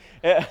mean,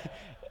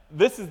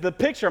 this is the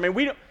picture. I mean,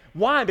 we don't.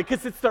 Why?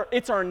 Because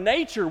it's our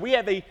nature. We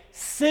have a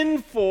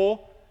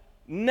sinful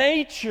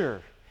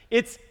nature.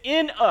 It's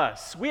in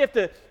us. We have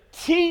to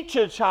teach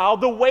a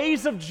child the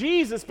ways of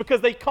Jesus because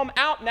they come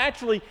out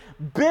naturally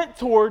bent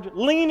toward,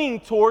 leaning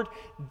toward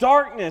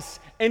darkness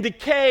and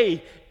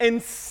decay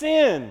and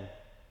sin.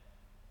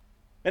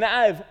 And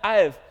I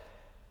have,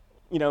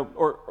 you know,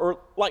 or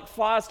like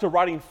flies to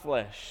rotting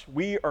flesh,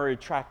 we are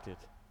attracted,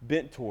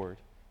 bent toward,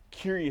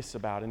 curious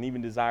about, and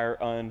even desire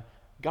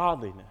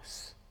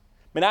ungodliness.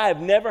 I mean, I have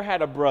never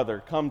had a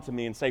brother come to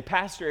me and say,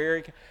 Pastor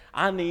Eric,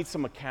 I need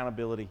some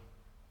accountability.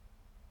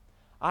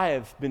 I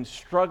have been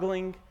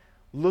struggling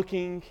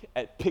looking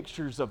at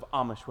pictures of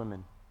Amish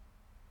women.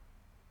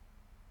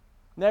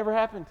 Never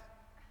happened.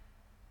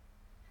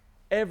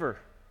 Ever.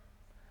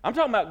 I'm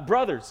talking about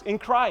brothers in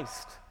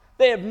Christ.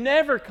 They have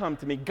never come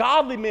to me.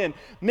 Godly men,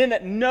 men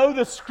that know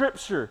the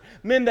Scripture,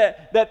 men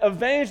that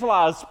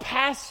evangelize,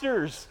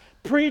 pastors,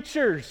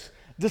 preachers,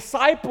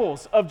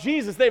 disciples of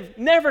Jesus. They've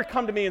never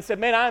come to me and said,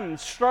 man, I'm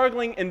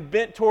struggling and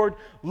bent toward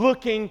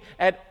looking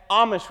at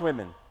Amish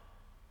women.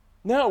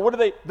 No, what are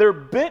they? They're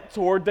bent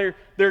toward,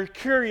 their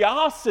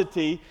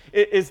curiosity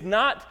is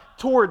not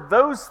toward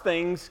those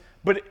things,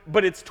 but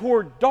it's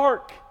toward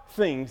dark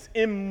things,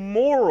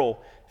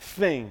 immoral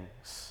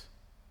things.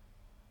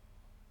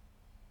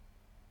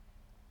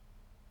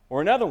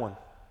 Or another one.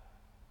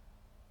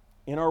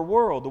 In our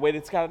world, the way that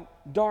it's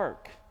got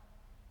dark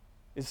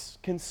is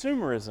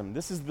consumerism.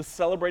 This is the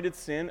celebrated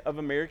sin of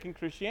American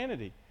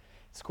Christianity.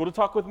 It's cool to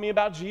talk with me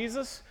about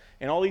Jesus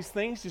and all these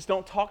things. Just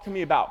don't talk to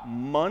me about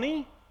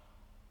money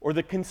or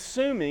the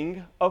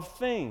consuming of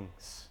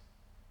things.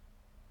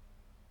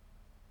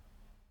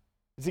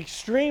 It's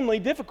extremely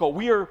difficult.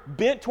 We are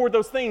bent toward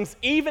those things,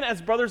 even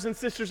as brothers and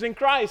sisters in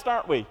Christ,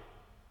 aren't we?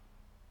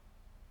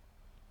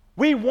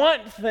 We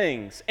want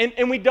things,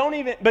 and we don't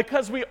even,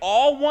 because we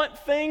all want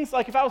things.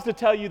 Like if I was to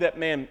tell you that,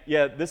 man,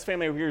 yeah, this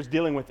family over here is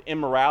dealing with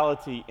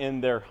immorality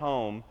in their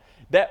home,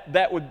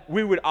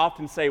 we would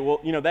often say,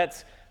 well, you know,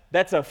 that's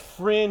a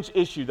fringe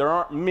issue. There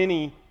aren't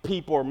many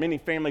people or many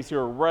families who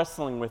are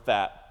wrestling with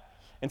that.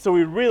 And so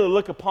we really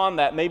look upon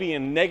that maybe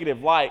in a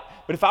negative light.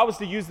 But if I was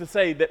to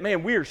say that,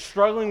 man, we are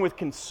struggling with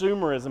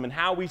consumerism and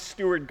how we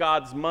steward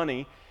God's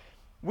money,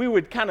 we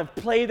would kind of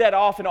play that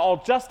off and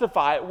all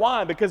justify it.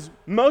 Why? Because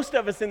most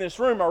of us in this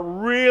room are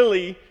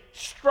really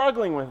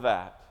struggling with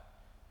that.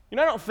 You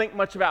know, I don't think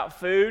much about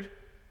food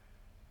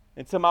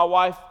until my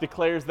wife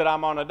declares that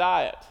I'm on a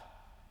diet.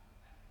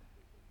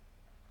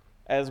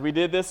 As we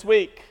did this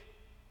week.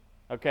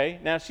 Okay?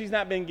 Now, she's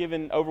not been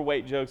given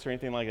overweight jokes or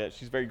anything like that.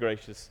 She's very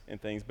gracious in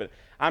things, but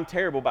I'm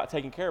terrible about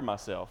taking care of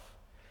myself.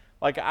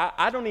 Like,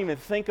 I don't even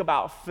think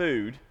about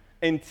food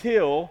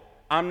until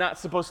I'm not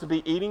supposed to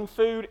be eating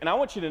food. And I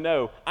want you to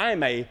know, I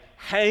am a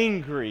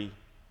hangry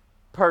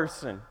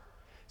person.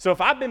 So if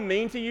I've been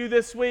mean to you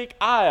this week,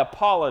 I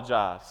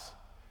apologize.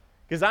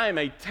 Because I am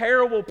a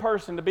terrible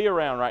person to be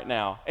around right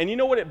now. And you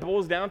know what it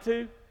boils down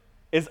to?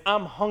 Is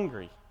I'm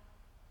hungry.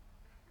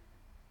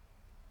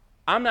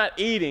 I'm not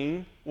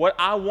eating what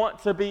I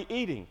want to be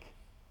eating.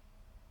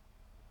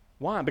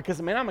 Why?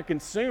 Because, man, I'm a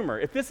consumer.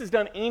 If this has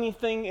done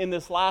anything in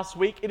this last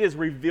week, it has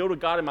revealed a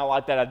God in my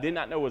life that I did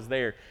not know was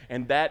there,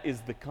 and that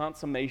is the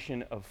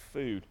consummation of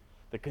food,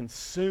 the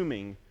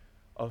consuming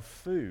of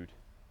food.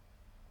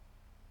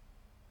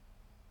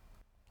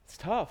 It's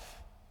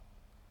tough.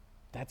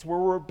 That's where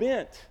we're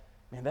bent.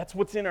 Man, that's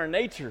what's in our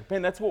nature.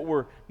 Man, that's what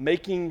we're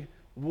making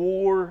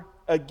war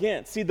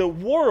against. See, the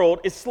world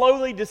is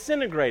slowly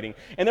disintegrating.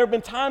 And there have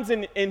been times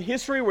in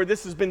history where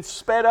this has been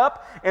sped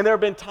up, and there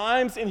have been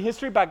times in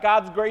history by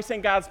God's grace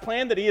and God's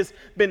plan that He has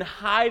been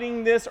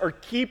hiding this or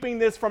keeping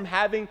this from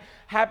happening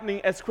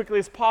as quickly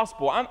as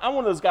possible. I'm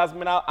one of those guys,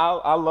 man,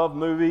 I love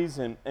movies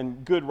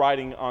and good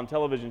writing on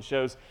television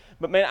shows.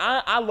 But man,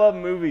 I love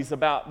movies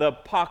about the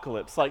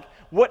apocalypse, like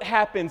what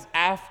happens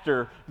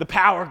after the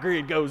power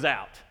grid goes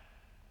out,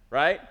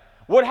 right?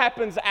 What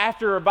happens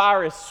after a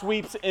virus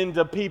sweeps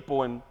into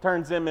people and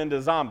turns them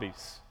into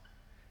zombies?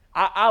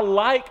 I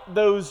like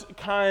those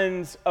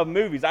kinds of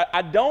movies.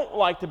 I don't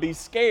like to be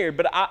scared,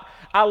 but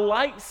I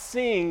like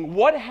seeing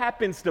what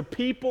happens to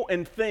people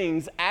and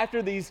things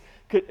after these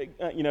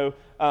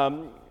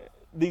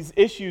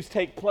issues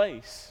take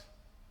place.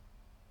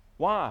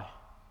 Why?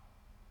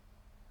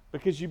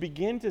 Because you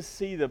begin to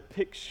see the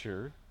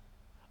picture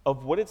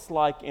of what it's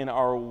like in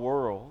our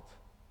world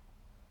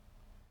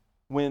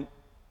when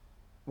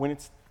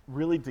it's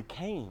really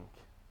decaying.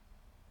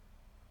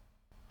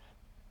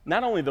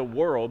 Not only the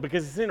world,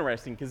 because it's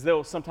interesting, because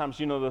they'll sometimes,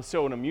 they'll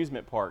show an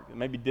amusement park,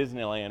 maybe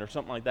Disneyland or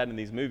something like that in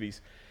these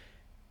movies,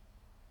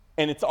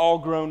 and it's all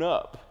grown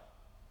up.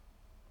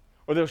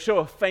 Or they'll show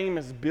a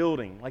famous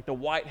building, like the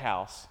White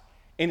House,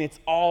 and it's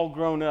all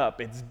grown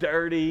up. It's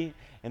dirty,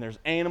 and there's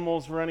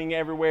animals running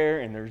everywhere,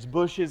 and there's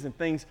bushes and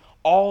things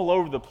all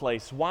over the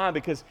place. Why?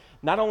 Because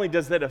not only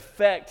does that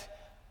affect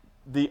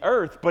the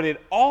earth, but it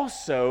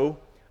also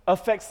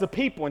affects the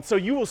people. And so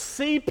you will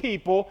see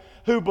people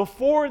who,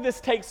 before this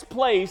takes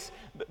place,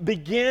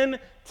 begin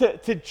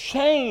to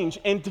change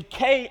and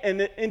decay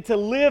and to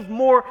live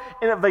more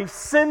of a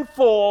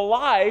sinful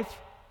life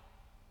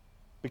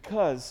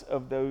because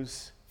of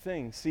those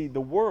things. See,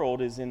 the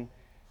world is in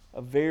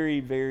a very,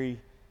 very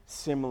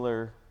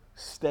similar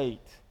state.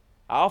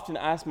 I often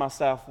ask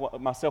myself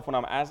when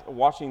I'm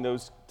watching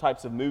those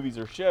types of movies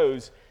or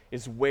shows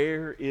is,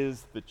 where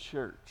is the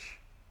church?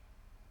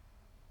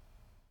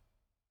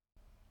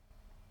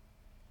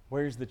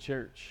 Where's the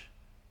church?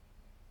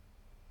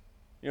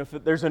 If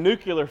there's a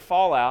nuclear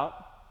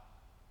fallout,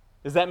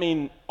 does that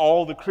mean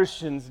all the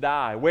Christians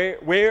die?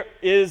 Where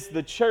is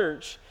the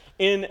church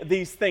in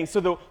these things?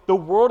 So the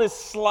world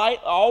is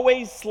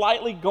always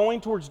slightly going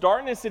towards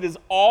darkness. It is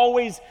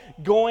always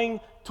going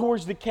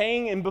towards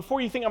decaying. And before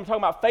you think I'm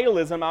talking about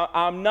fatalism,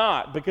 I'm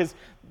not, because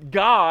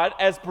God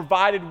has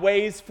provided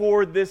ways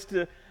for this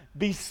to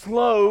be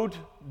slowed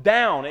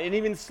down, and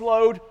even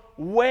slowed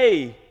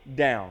way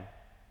down.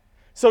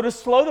 So to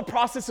slow the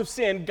process of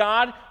sin,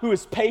 God, who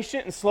is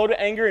patient and slow to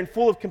anger and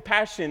full of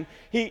compassion,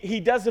 He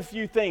does a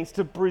few things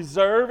to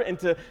preserve and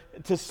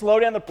to slow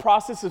down the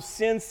process of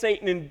sin,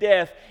 Satan, and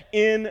death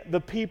in the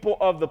people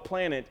of the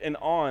planet and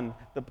on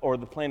the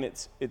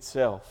planet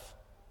itself.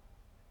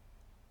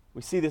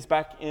 We see this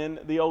back in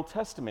the Old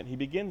Testament. He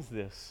begins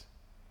this.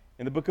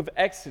 In the book of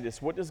Exodus,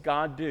 what does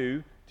God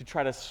do to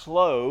try to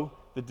slow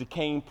the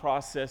decaying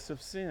process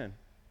of sin?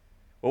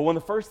 Well, one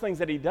of the first things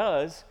that He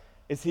does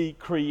is He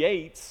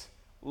creates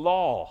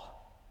law.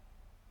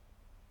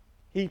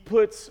 He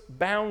puts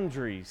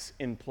boundaries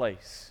in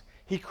place.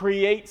 He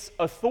creates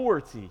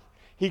authority.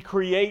 He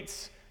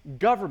creates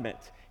government.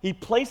 He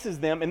places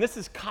them, and this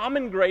is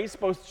common grace,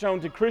 both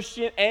shown to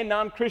Christian and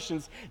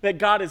non-Christians, that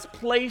God has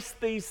placed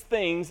these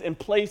things and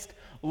placed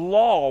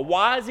law.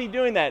 Why is He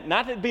doing that?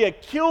 Not to be a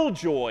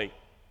killjoy,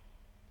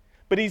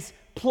 but He's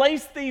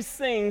placed these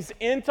things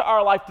into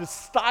our life to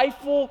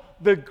stifle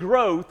the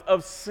growth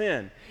of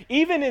sin.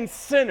 Even in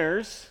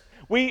sinners,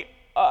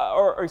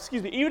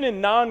 even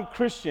in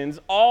non-Christians,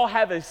 all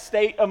have a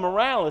state of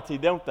morality,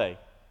 don't they?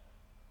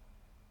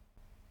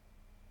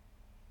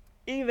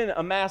 Even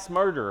a mass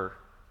murderer,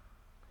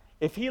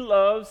 if he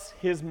loves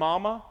his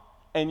mama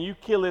and you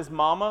kill his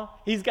mama,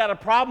 he's got a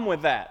problem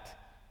with that.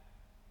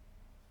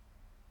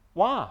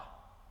 Why?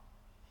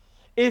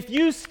 If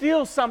you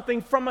steal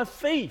something from a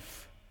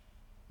thief,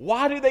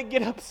 why do they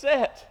get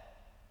upset?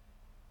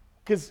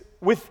 Because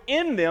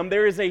within them,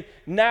 there is a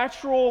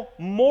natural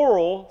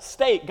moral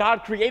state.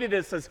 God created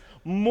us as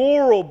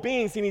moral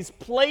beings, and He's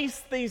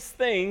placed these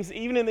things,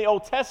 even in the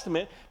Old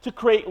Testament, to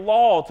create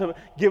law, to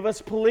give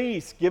us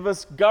police, give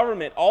us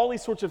government, all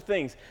these sorts of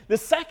things. The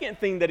second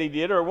thing that He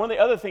did, or one of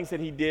the other things that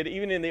He did,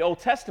 even in the Old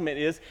Testament,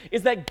 is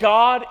that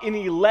God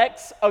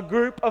elects a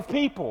group of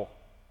people.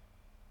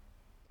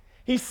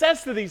 He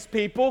says to these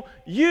people,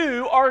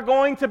 you are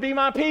going to be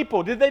my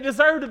people. Did they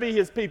deserve to be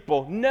His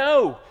people?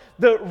 No.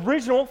 The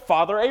original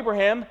father,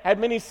 Abraham, had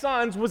many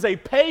sons, was a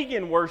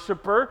pagan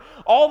worshiper.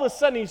 All of a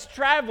sudden he's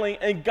traveling,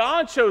 and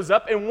God shows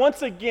up and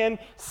once again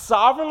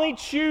sovereignly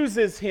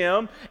chooses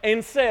him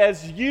and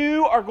says,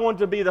 you are going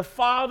to be the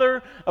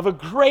father of a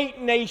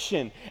great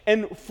nation.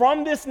 And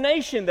from this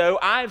nation, though,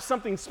 I have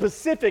something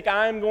specific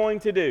I am going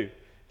to do.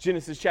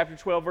 Genesis chapter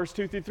 12, verse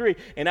 2 through 3.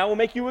 And I will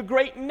make you a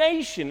great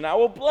nation, and I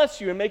will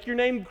bless you and make your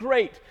name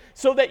great,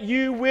 so that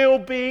you will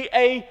be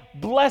a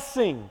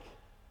blessing.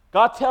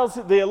 God tells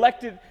the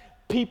elected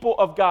people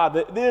of God,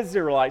 the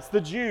Israelites,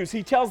 the Jews,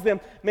 He tells them,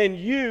 man,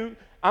 you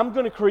I'm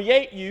going to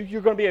create you.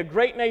 You're going to be a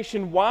great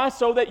nation. Why?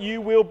 So that you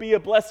will be a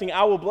blessing.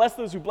 I will bless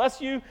those who bless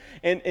you,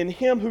 and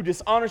him who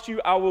dishonors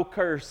you, I will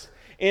curse.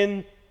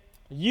 In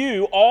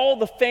you, all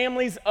the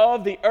families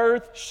of the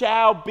earth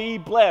shall be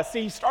blessed.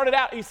 See, he started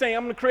out, he's saying,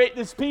 I'm going to create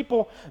this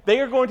people. They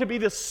are going to be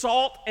the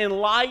salt and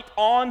light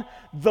on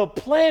the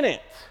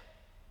planet.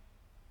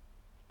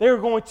 They're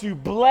going to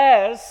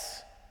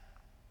bless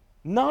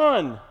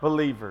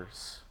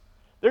non-believers.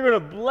 They're going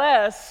to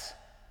bless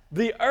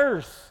the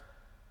earth.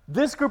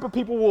 This group of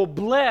people will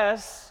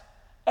bless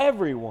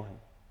everyone.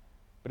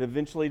 But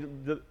eventually,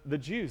 the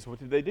Jews, what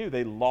did they do?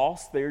 They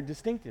lost their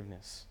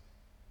distinctiveness.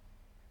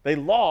 They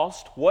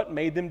lost what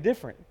made them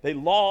different. They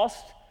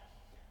lost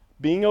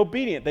being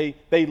obedient.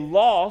 They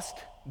lost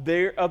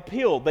their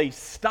appeal. They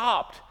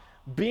stopped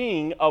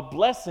being a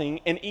blessing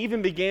and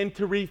even began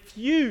to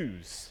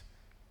refuse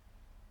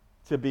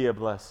to be a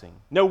blessing.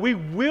 No, we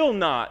will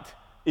not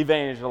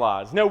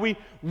evangelize. No, we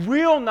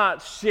will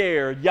not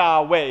share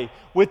Yahweh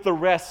with the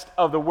rest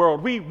of the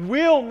world. We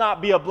will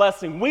not be a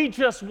blessing. We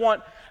just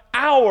want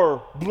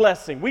our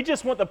blessing. We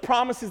just want the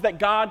promises that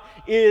God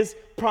is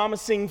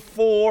promising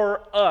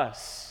for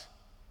us.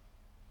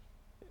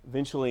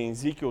 Eventually, in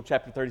Ezekiel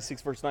chapter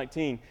 36, verse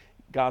 19,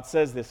 God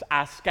says this,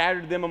 I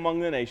scattered them among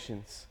the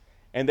nations,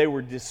 and they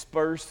were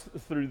dispersed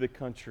through the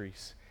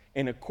countries.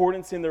 In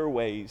accordance in their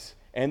ways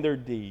and their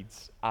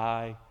deeds,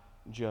 I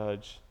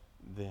judge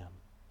them.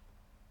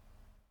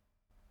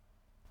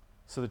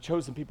 So the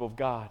chosen people of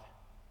God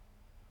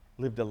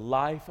lived a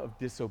life of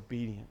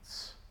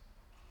disobedience.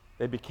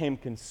 They became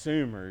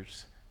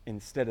consumers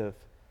instead of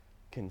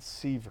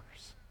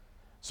conceivers.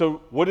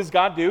 So what does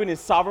God do in his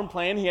sovereign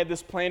plan? He had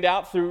this planned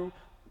out through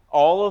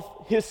all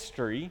of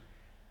history.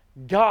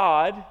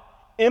 God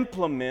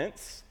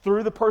implements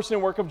through the person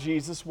and work of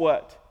Jesus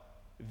what?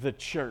 The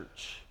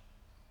church.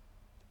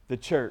 The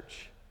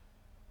church.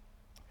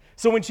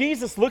 So when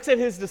Jesus looks at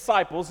his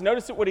disciples,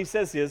 notice that what he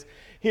says is,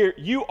 here,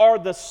 you are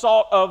the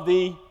salt of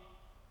the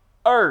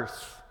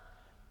earth.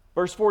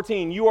 Verse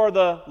 14, you are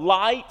the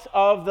light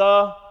of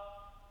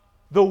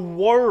the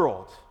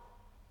world.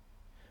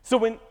 So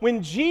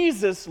when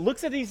Jesus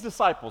looks at these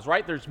disciples,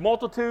 right, there's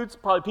multitudes,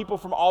 probably people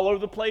from all over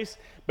the place,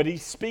 but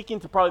he's speaking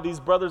to probably these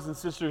brothers and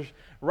sisters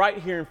right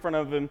here in front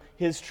of him,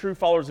 his true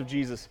followers of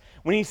Jesus.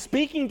 When he's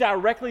speaking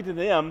directly to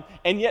them,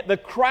 and yet the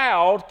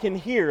crowd can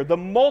hear, the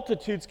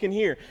multitudes can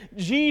hear,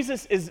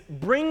 Jesus is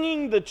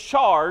bringing the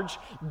charge,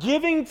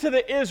 giving to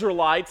the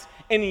Israelites,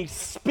 and he's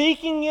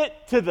speaking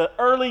it to the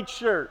early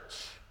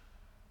church.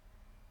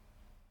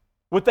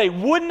 What they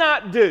would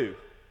not do,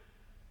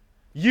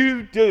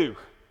 you do.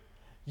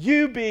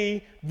 You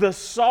be the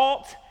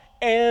salt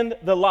and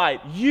the light.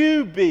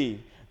 You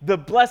be the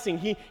blessing.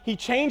 He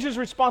changes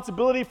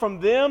responsibility from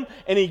them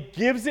and he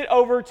gives it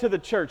over to the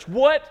church.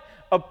 What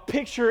a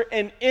picture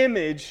and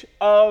image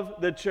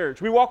of the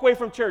church. We walk away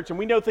from church and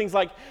we know things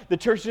like the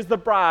church is the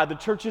bride, the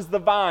church is the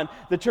vine,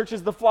 the church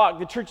is the flock,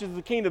 the church is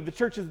the kingdom, the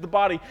church is the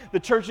body,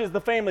 the church is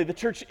the family, the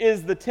church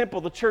is the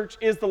temple, the church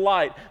is the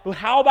light. But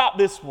how about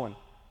this one?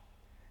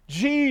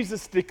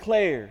 Jesus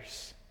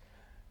declares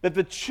that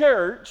the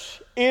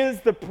church is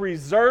the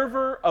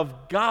preserver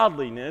of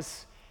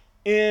godliness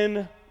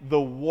in the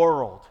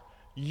world.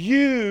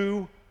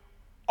 You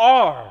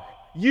only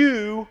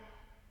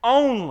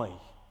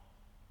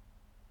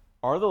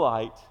are the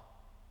light,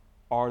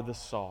 are the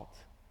salt.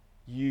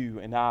 You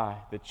and I,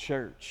 the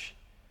church,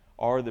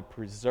 are the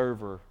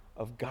preserver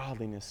of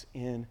godliness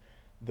in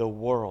the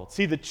world.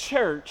 See, the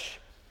church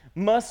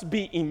must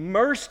be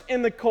immersed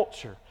in the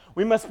culture.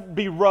 We must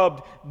be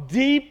rubbed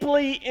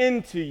deeply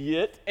into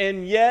it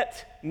and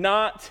yet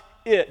not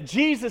it.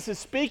 Jesus is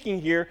speaking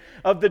here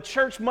of the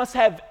church must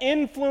have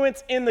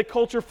influence in the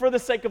culture for the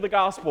sake of the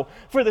gospel,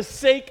 for the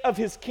sake of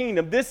his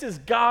kingdom. This is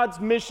God's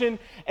mission,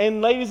 and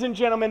ladies and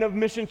gentlemen of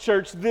Mission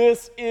Church,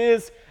 this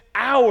is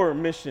our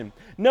mission.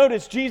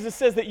 Notice Jesus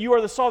says that you are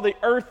the salt of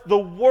the earth, the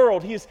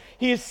world.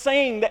 He is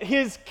saying that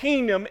his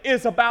kingdom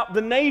is about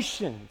the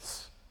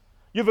nations.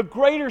 You have a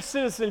greater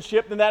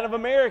citizenship than that of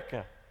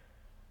America.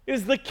 It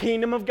is the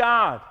kingdom of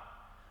God.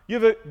 You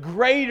have a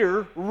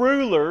greater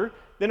ruler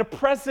than a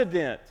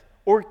president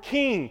or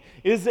king.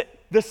 It is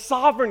the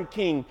sovereign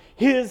king.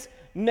 His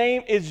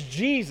name is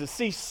Jesus.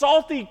 See,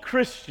 salty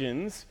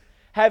Christians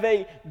have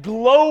a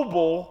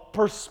global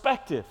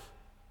perspective.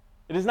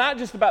 It is not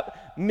just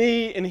about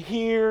me and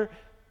here,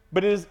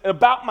 but it is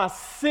about my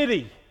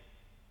city.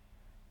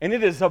 And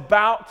it is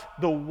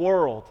about the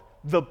world,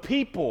 the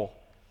people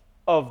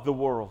of the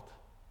world.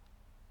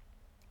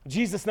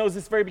 Jesus knows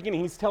this very beginning.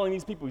 He's telling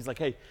these people, he's like,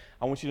 hey,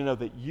 I want you to know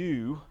that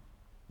you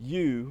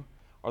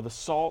are the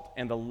salt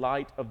and the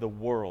light of the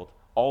world.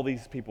 All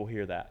these people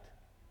hear that.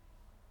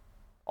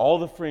 All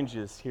the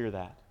fringes hear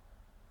that.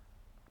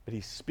 But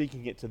he's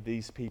speaking it to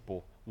these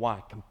people.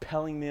 Why?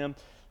 Compelling them,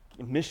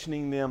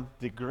 missioning them,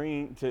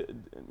 declaring to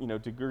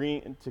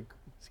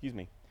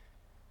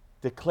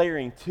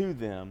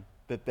them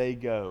that they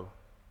go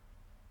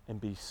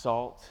and be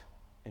salt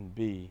and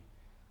be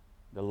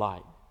the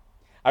light.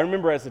 I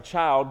remember as a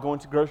child going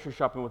to grocery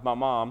shopping with my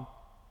mom,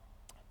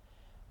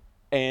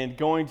 and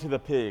going to the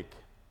pig.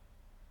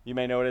 You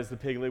may know it as the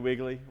Piggly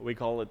Wiggly. We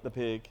call it the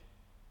pig.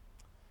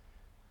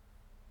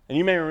 And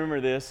you may remember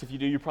this. If you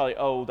do, you're probably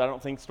old. I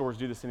don't think stores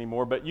do this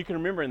anymore. But you can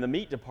remember in the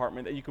meat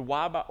department that you could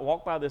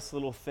walk by this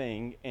little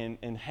thing,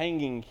 and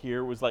hanging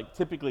here was like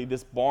typically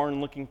this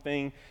barn-looking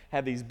thing,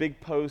 had these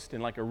big posts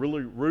and like a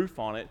really roof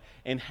on it,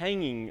 and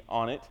hanging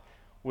on it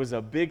was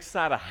a big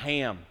side of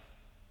ham.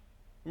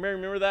 You may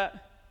remember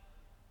that?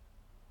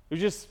 It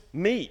was just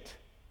meat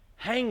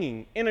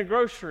hanging in a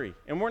grocery,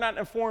 and we're not in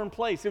a foreign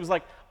place. It was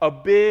like a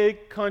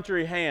big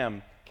country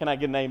ham. Can I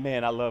get an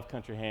amen? I love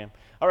country ham.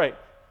 All right.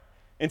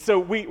 And so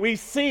we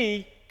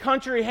see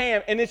country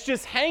ham, and it's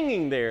just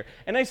hanging there.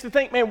 And I used to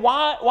think, man,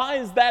 why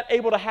is that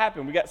able to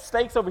happen? We got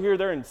steaks over here,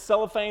 they're in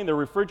cellophane, they're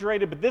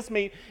refrigerated, but this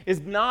meat is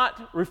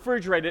not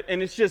refrigerated,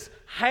 and it's just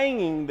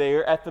hanging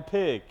there at the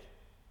pig.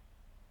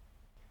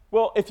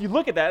 Well, if you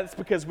look at that, it's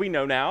because we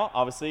know now,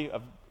 obviously,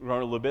 I've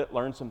grown a little bit,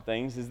 learned some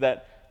things, is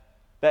that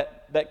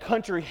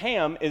country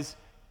ham is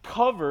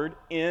covered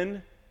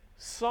in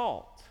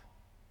salt.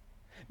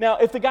 Now,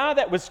 if the guy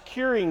that was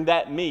curing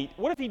that meat,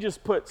 what if he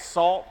just put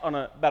salt on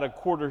about a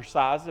quarter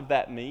size of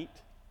that meat?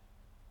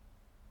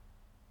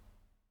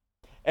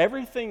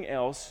 Everything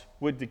else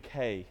would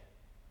decay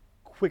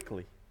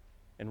quickly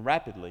and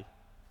rapidly,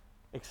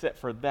 except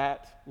for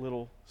that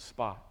little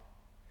spot.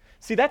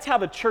 See, that's how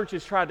the church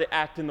has tried to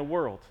act in the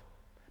world.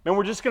 Man,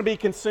 we're just going to be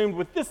consumed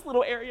with this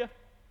little area,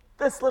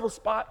 this little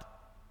spot.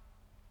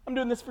 I'm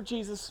doing this for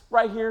Jesus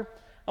right here.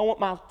 I want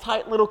my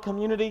tight little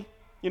community.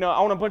 You know,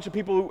 I want a bunch of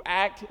people who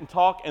act and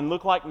talk and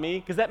look like me,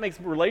 because that makes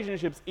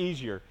relationships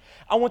easier.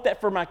 I want that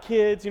for my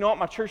kids. You know, I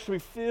want my church to be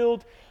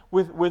filled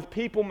with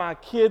people my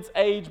kids'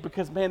 age,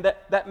 because, man,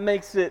 that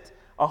makes it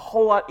a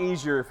whole lot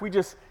easier if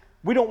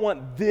we don't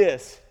want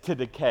this to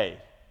decay.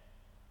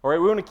 All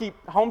right, we want to keep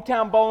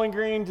hometown Bowling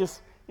Green,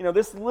 just, you know,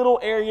 this little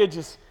area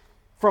just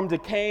from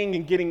decaying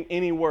and getting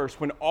any worse,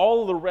 when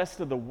all the rest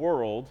of the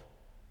world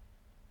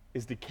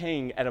is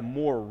decaying at a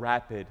more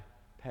rapid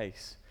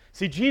pace.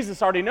 See,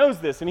 Jesus already knows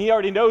this, and he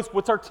already knows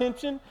what's our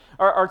temptation.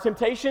 Our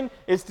temptation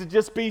is to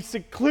just be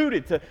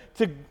secluded,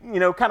 to you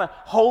know, kind of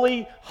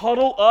wholly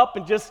huddle up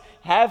and just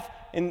have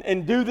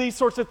and do these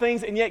sorts of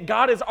things, and yet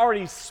God is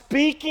already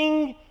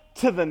speaking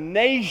to the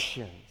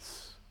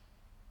nations,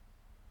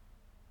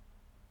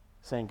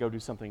 saying, go do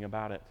something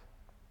about it.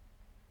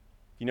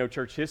 If you know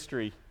church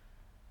history,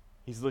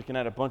 he's looking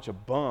at a bunch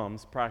of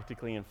bums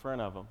practically in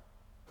front of him.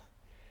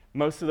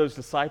 Most of those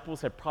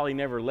disciples had probably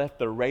never left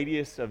the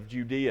radius of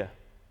Judea.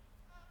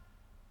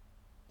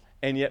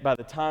 And yet, by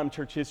the time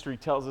church history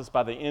tells us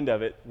by the end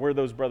of it, where are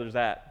those brothers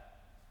at?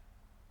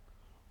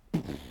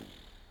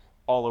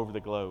 All over the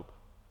globe.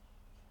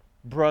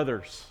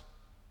 Brothers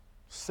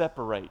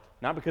separate,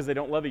 not because they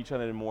don't love each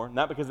other anymore,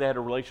 not because they had a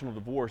relational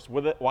divorce.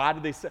 Why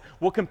did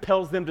what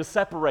compels them to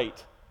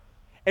separate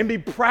and be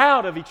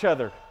proud of each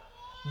other?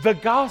 The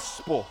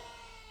gospel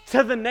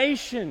to the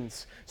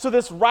nations. So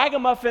this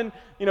ragamuffin,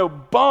 you know,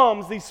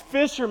 bums, these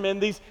fishermen,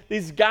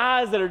 these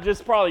guys that are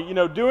just probably, you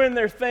know, doing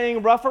their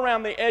thing, rough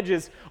around the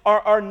edges,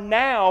 are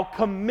now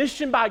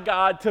commissioned by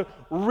God to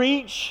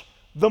reach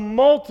the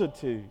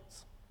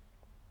multitudes.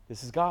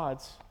 This is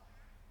God's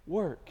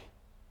work.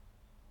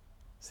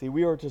 See,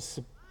 we are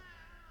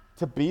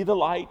to be the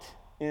light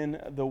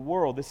in the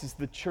world. This is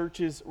the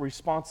church's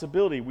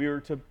responsibility. We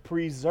are to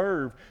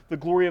preserve the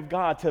glory of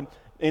God, to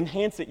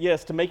enhance it,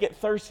 yes, to make it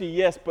thirsty,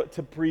 yes, but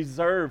to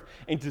preserve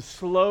and to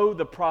slow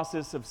the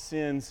process of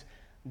sin's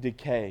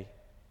decay.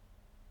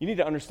 You need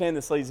to understand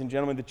this, ladies and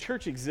gentlemen. The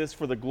church exists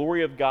for the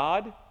glory of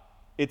God,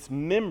 its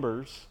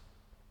members,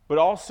 but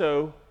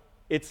also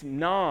its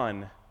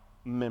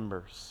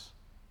non-members.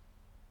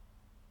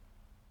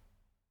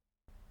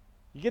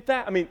 You get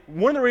that? I mean,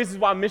 one of the reasons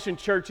why Mission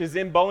Church is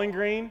in Bowling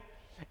Green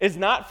is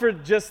not for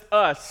just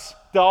us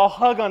to all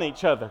hug on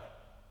each other.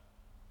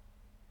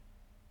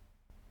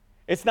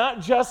 It's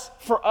not just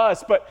for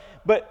us,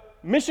 but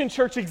Mission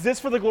Church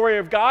exists for the glory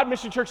of God.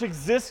 Mission Church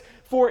exists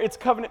for its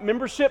covenant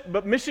membership,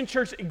 but Mission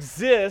Church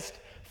exists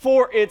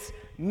for its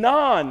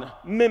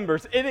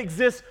non-members. It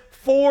exists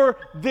for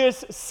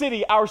this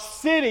city. Our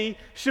city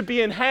should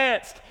be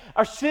enhanced.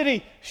 Our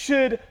city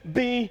should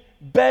be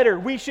better.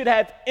 We should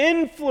have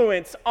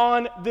influence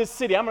on this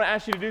city. I'm going to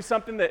ask you to do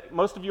something that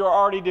most of you are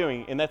already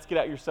doing, and that's get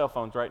out your cell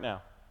phones right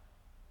now.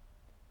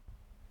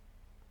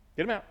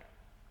 Get them out.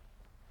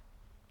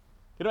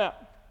 Get them out.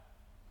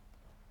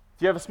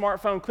 If you have a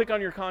smartphone, click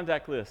on your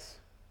contact list.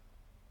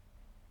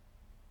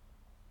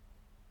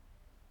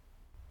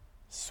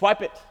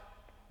 Swipe it.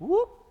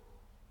 Whoop.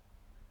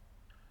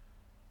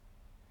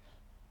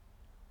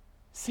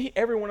 See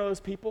every one of those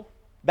people?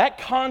 That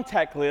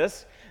contact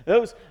list,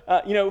 those,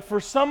 for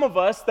some of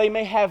us, they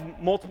may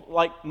have multiple,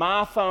 like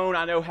my phone,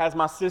 I know, has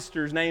my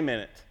sister's name in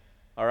it,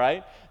 all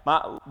right?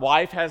 My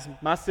wife has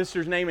my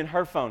sister's name in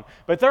her phone.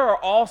 But there are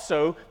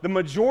also, the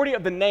majority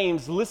of the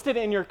names listed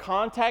in your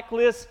contact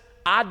list,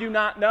 I do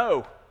not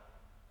know.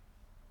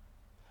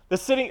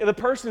 The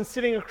person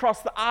sitting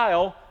across the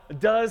aisle,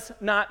 does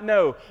not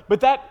know.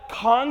 But that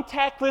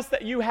contact list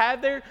that you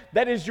have there,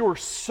 that is your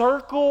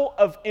circle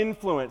of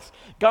influence.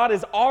 God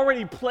has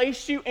already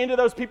placed you into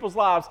those people's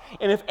lives.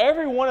 And if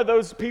every one of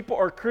those people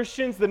are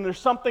Christians, then there's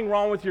something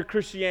wrong with your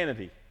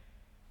Christianity.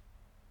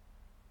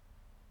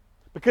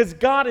 Because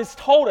God has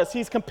told us,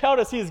 He's compelled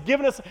us, He has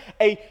given us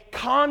a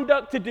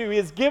conduct to do, He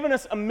has given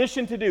us a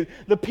mission to do.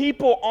 The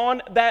people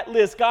on that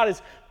list, God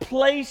has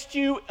placed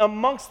you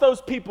amongst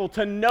those people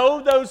to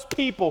know those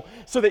people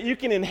so that you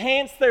can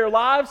enhance their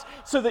lives,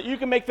 so that you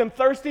can make them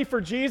thirsty for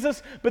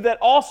Jesus, but that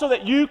also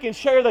that you can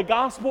share the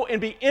gospel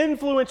and be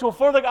influential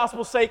for the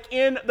gospel's sake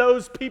in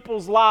those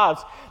people's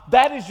lives.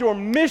 That is your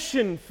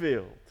mission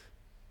field.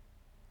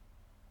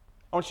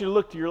 I want you to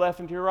look to your left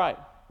and to your right.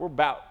 We're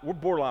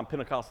borderline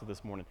Pentecostal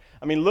this morning.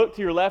 I mean, look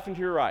to your left and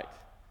to your right.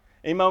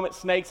 Any moment,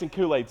 snakes and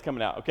Kool-Aid's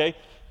coming out, okay?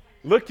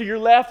 Look to your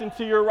left and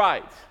to your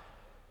right.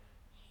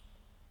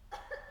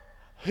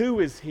 Who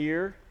is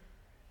here?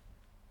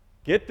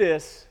 Get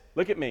this.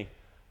 Look at me.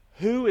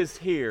 Who is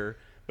here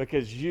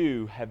because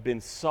you have been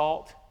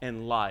salt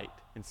and light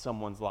in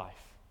someone's life?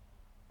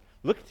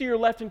 Look to your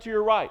left and to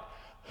your right.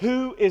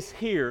 Who is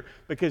here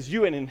because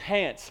you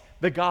enhance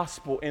the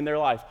gospel in their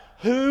life?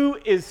 Who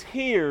is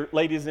here,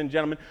 ladies and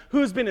gentlemen, who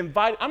has been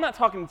invited? I'm not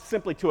talking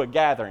simply to a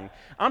gathering.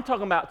 I'm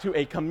talking about to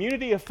a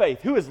community of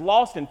faith who is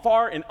lost and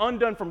far and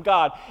undone from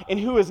God and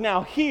who is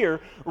now here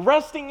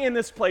resting in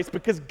this place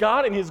because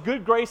God in His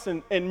good grace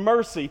and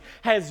mercy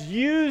has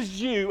used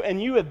you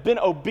and you have been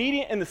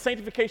obedient in the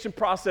sanctification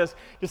process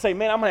to say,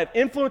 man, I'm going to have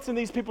influence in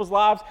these people's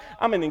lives.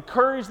 I'm going to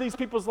encourage these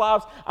people's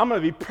lives. I'm going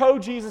to be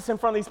pro-Jesus in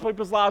front of these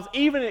people's lives.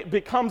 Even if it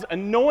becomes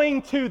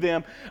annoying to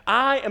them,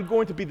 I am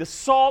going to be the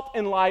salt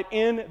and light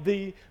in the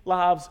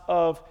lives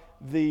of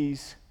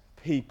these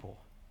people.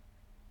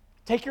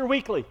 Take your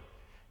weekly.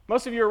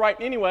 Most of you are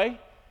writing anyway.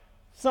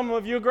 Some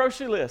of you a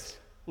grocery list.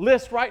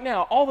 List right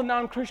now all the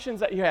non-Christians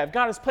that you have.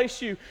 God has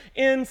placed you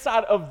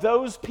inside of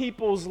those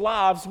people's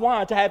lives.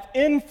 Why? To have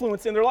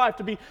influence in their life,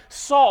 to be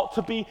salt,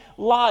 to be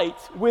light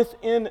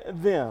within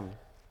them.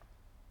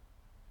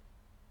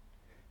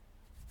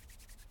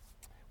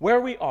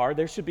 Where we are,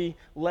 there should be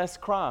less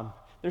crime.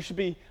 There should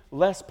be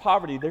less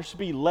poverty. There should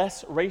be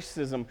less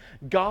racism.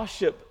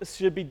 Gossip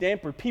should be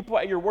dampened. People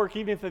at your work,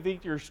 even if they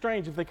think you're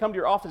strange, if they come to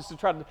your office to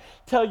try to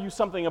tell you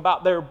something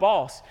about their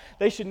boss,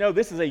 they should know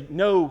this is a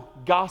no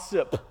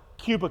gossip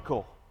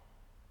cubicle.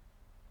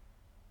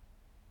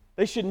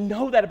 They should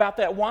know that about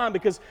that wine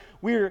because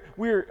we're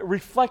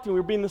reflecting,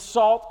 we're being the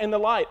salt and the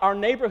light. Our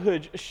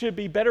neighborhood should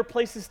be better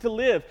places to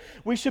live.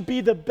 We should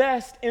be the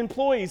best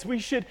employees. We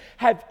should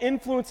have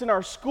influence in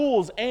our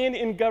schools and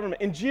in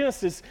government. In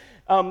Genesis,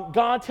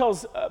 God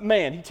tells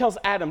man, He tells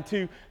Adam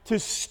to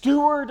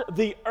steward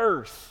the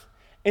earth.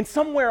 And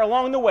somewhere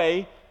along the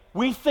way,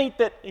 we think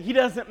that He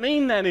doesn't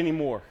mean that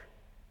anymore.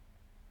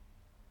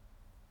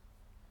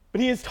 But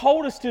He has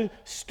told us to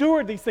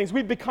steward these things.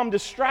 We've become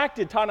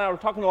distracted. Todd and I were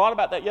talking a lot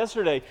about that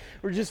yesterday.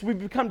 We've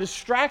become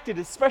distracted,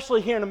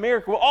 especially here in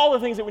America, with all the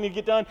things that we need to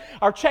get done.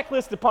 Our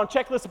checklist upon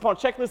checklist upon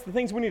checklist, the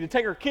things we need to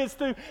take our kids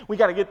through. We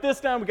got to get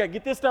this done, we got to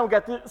get this done, we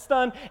got this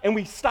done. And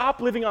we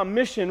stop living on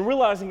mission,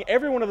 realizing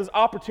every one of those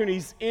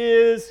opportunities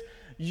is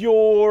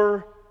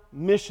your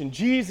mission.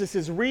 Jesus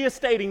is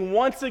restating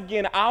once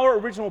again our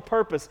original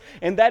purpose,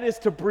 and that is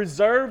to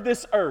preserve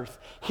this earth,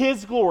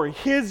 His glory,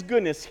 His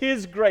goodness,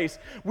 His grace.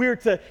 We're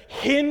to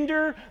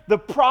hinder the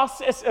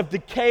process of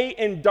decay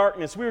and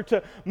darkness. We're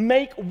to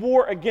make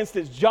war against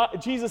it.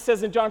 Jesus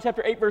says in John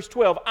chapter 8, verse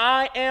 12,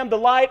 I am the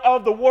light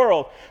of the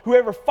world.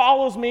 Whoever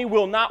follows me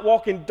will not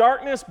walk in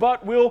darkness,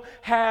 but will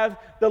have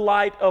the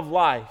light of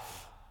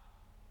life.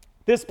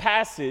 This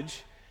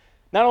passage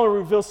not only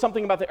reveals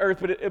something about the earth,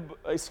 but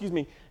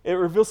it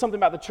reveals something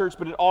about the church,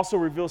 but it also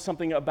reveals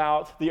something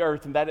about the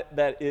earth, and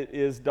that it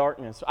is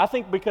darkness. I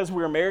think because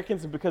we're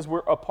Americans and because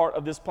we're a part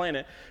of this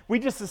planet, we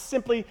just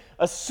simply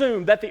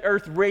assume that the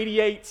earth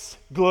radiates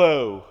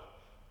glow,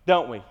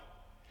 don't we?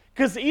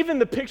 Because even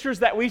the pictures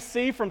that we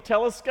see from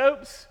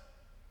telescopes,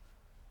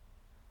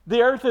 the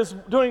earth is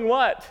doing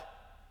what?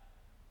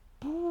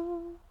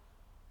 And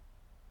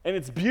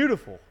it's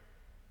beautiful.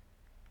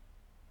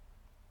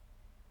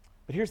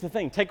 But here's the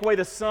thing, take away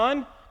the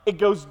sun, it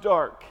goes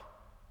dark.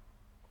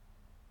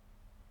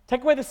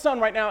 Take away the sun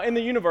right now in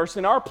the universe,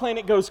 and our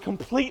planet goes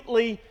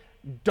completely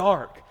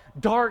dark,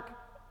 dark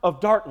of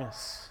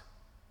darkness.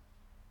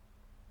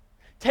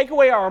 Take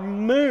away our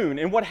moon,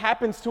 and what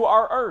happens to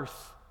our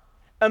earth?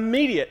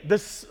 Immediate.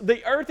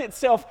 The earth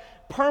itself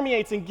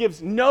permeates and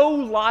gives no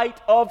light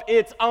of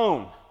its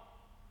own.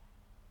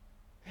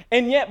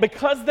 And yet,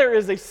 because there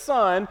is a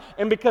sun,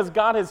 and because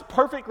God has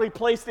perfectly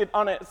placed it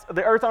on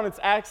the earth on its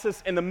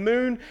axis, and the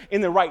moon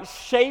in the right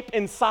shape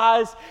and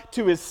size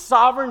to His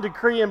sovereign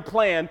decree and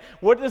plan,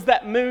 what does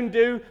that moon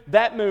do?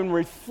 That moon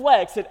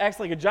reflects, it acts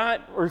like a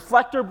giant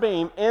reflector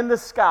beam in the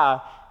sky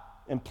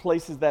and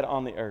places that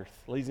on the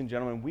earth. Ladies and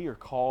gentlemen, we are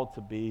called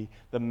to be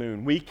the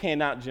moon. We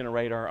cannot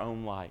generate our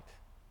own light,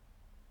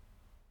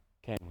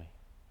 can we?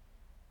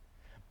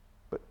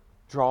 But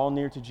draw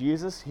near to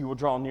Jesus, He will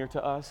draw near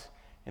to us.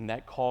 And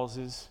that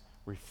causes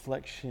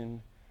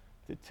reflection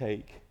to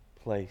take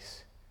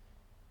place.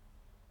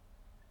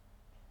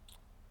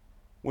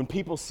 When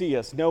people see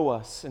us, know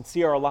us, and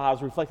see our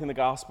lives reflecting the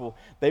gospel,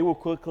 they will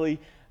quickly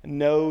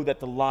know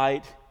that the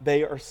light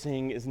they are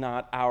seeing is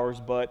not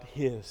ours, but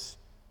His.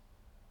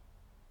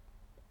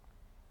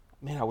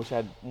 Man, I wish I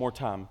had more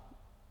time.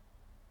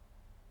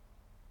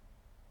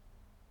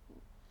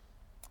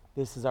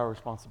 This is our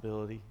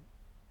responsibility.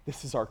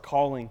 This is our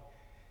calling.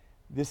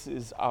 This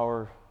is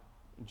our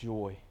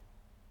joy.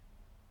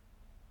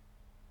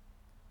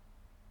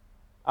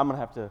 I'm going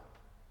to have to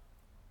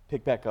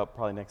pick back up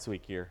probably next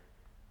week here.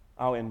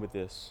 I'll end with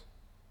this.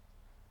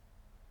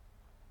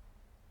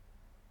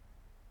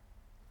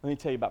 Let me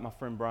tell you about my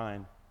friend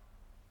Brian.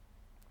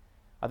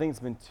 I think it's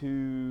been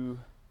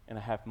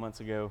 2.5 months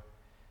ago.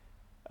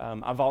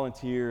 I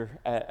volunteer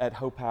at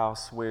Hope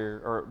House,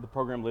 or the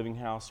program Living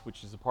House,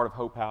 which is a part of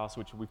Hope House,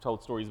 which we've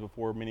told stories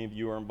before. Many of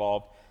you are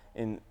involved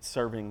in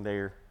serving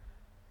there.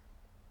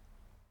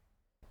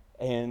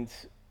 And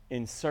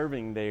in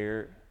serving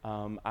there,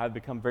 I've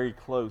become very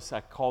close. I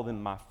call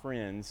them my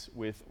friends,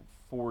 with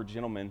 4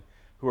 gentlemen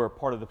who are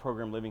part of the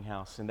program Living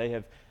House, and they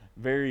have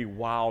very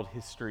wild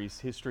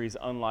histories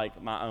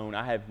unlike my own.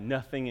 I have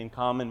nothing in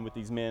common with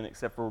these men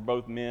except for we're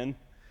both men.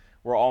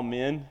 We're all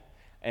men,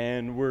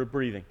 and we're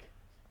breathing.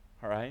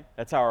 All right?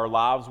 That's how our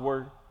lives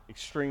were,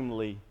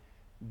 extremely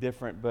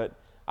different. But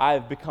I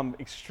have become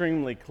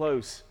extremely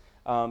close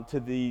to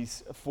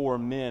these 4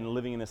 men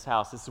living in this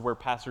house. This is where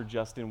Pastor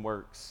Justin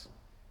works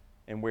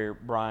and where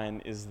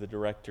Brian is the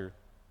director.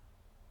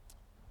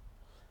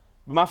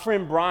 My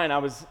friend Brian, I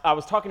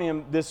was talking to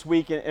him this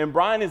week, and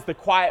Brian is the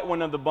quiet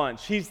one of the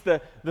bunch. He's the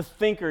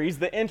thinker. He's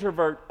the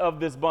introvert of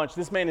this bunch.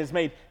 This man has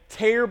made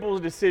terrible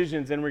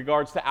decisions in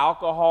regards to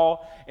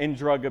alcohol and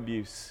drug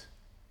abuse.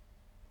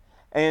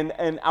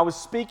 And I was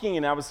speaking,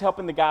 and I was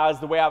helping the guys.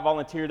 The way I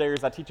volunteer there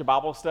is I teach a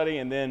Bible study,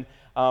 and then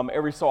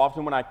every so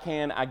often when I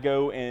can, I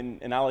go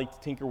and I like to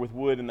tinker with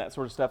wood and that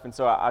sort of stuff. And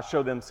so I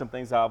show them some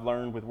things that I've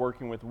learned with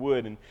working with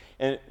wood.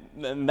 And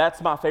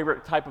that's my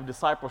favorite type of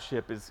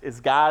discipleship is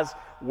guys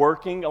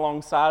working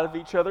alongside of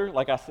each other,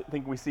 like I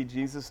think we see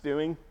Jesus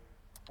doing.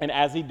 And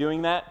as He's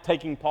doing that,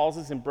 taking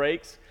pauses and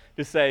breaks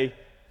to say,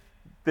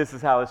 this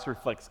is how this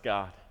reflects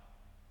God.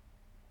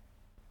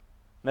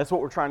 And that's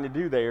what we're trying to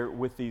do there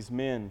with these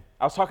men.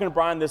 I was talking to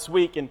Brian this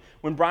week, and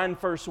when Brian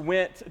first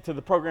went to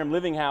the program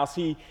Living House,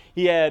 he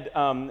has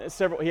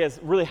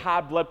really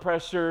high blood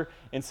pressure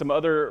and some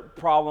other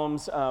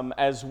problems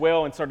as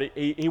well. And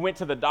he went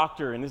to the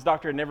doctor, and this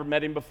doctor had never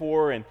met him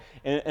before,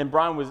 and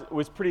Brian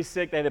was pretty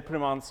sick. They had to put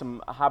him on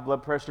some high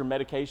blood pressure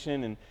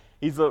medication, and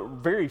he's a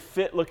very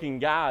fit-looking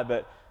guy,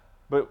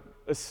 but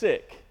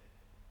sick.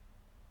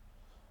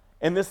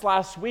 And this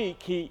last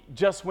week, he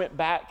just went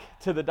back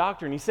to the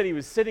doctor, and he said he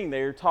was sitting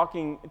there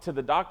talking to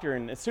the doctor,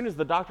 and as soon as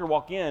the doctor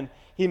walked in,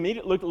 he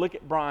immediately looked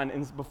at Brian,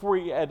 and before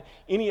he had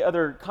any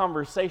other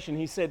conversation,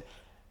 he said,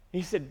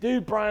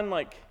 dude, Brian,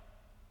 like,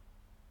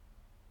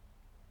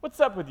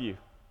 what's up with you?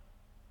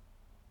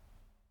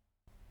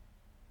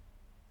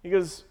 He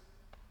goes,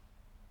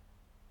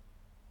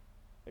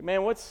 hey,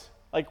 man, what's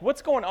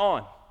going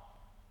on?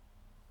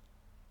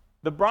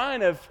 The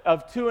Brian of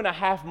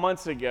 2.5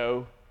 months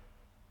ago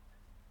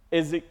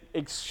is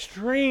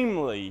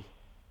extremely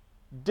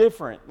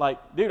different.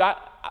 Like, dude,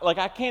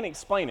 I can't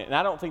explain it, and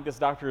I don't think this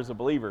doctor is a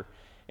believer.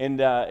 And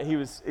he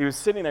was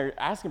sitting there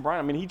asking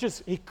Brian. I mean,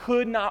 he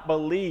could not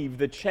believe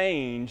the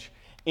change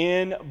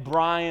in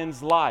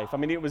Brian's life. I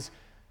mean, it was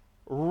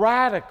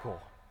radical.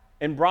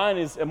 And Brian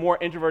is a more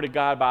introverted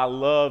guy, but I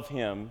love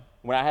him.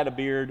 When I had a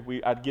beard,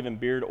 I'd give him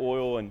beard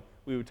oil, and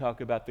we would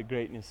talk about the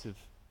greatness of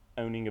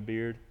owning a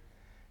beard.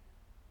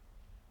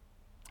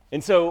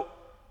 And so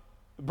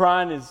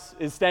Brian is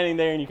standing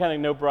there, and you kind of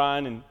know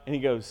Brian, and he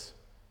goes,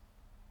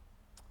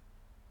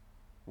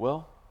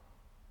 well,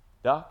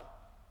 Doc,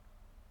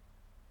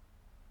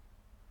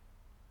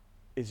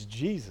 it's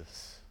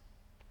Jesus.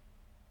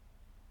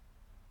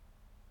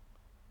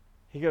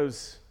 He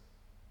goes,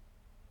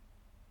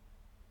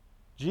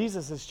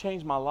 Jesus has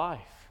changed my life.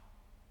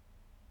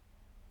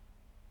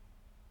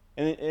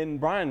 And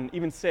Brian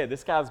even said,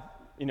 this guy's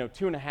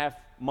 2.5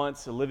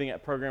 months of living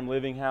at Program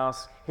Living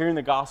House, hearing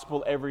the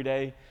gospel every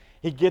day.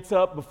 He gets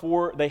up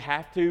before they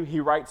have to. He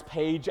writes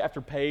page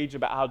after page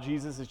about how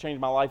Jesus has changed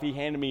my life. He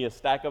handed me a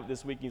stack up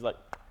this week. He's like,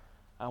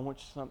 I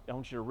want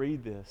you to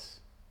read this.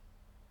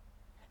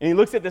 And he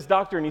looks at this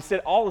doctor, and he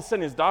said all of a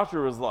sudden his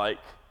doctor was like,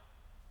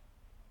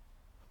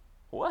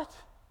 what?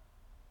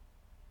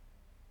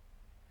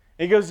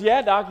 And he goes,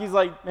 yeah, Doc. He's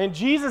like, man,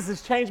 Jesus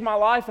has changed my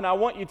life, and I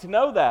want you to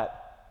know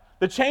that.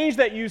 The change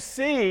that you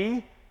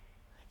see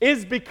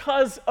is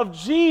because of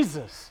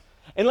Jesus.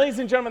 And ladies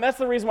and gentlemen, that's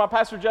the reason why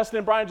Pastor Justin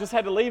and Brian just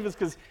had to leave, is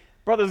because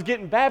brother's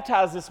getting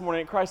baptized this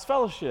morning at Christ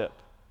Fellowship.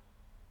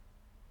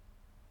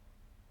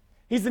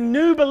 He's a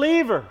new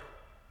believer.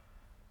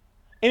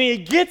 And he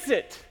gets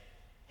it.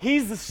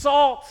 He's the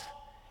salt.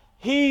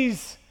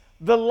 He's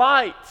the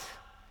light.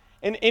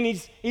 And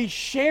he's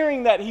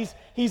sharing that.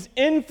 he's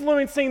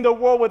influencing the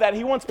world with that.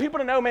 He wants people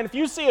to know, man, if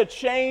you see a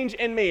change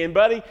in me, and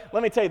buddy,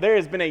 let me tell you, there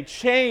has been a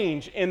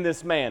change in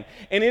this man,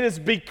 and it is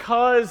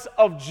because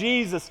of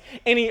Jesus,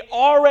 and he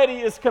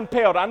already is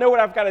compelled. I know what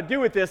I've got to do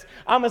with this.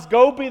 I must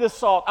go be the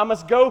salt. I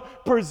must go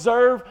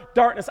preserve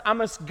darkness. I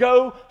must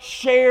go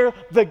share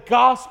the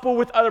gospel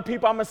with other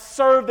people. I must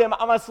serve them.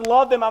 I must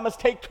love them. I must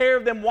take care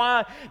of them.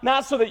 Why?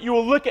 Not so that you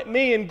will look at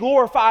me and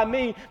glorify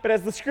me, but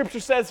as the scripture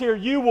says here,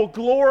 you will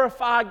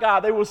glorify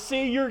God. They will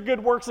see your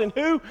good works and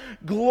who?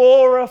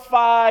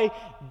 Glorify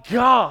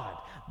God.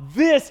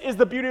 This is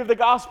the beauty of the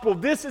gospel.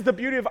 This is the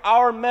beauty of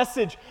our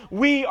message.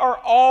 We are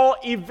all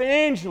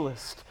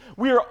evangelists.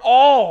 We are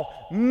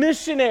all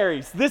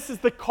missionaries. This is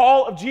the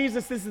call of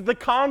Jesus. This is the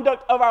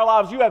conduct of our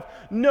lives. You have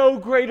no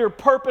greater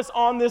purpose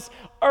on this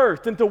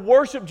earth than to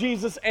worship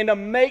Jesus and to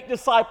make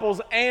disciples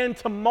and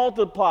to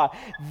multiply.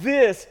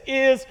 This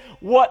is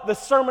what the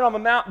Sermon on the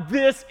Mount,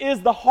 this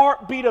is the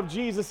heartbeat of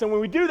Jesus. And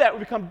when we do that, we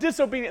become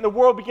disobedient and the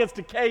world begins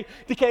to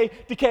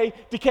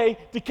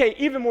decay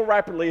even more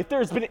rapidly. If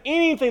there's been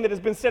anything that has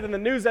been said in the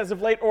news as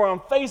of late or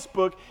on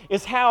Facebook,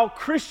 is how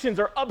Christians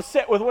are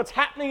upset with what's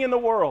happening in the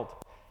world.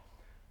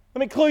 Let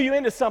me clue you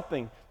into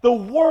something. The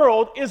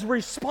world is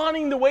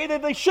responding the way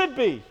that they should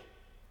be.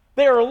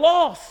 They are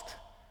lost.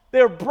 They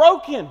are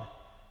broken.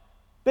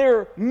 They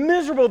are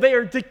miserable. They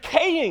are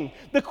decaying.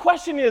 The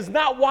question is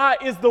not why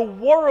is the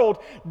world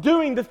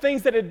doing the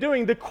things that it's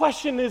doing. The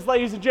question is,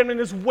 ladies and gentlemen,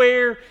 is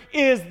where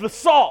is the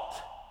salt?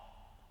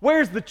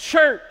 Where's the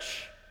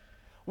church?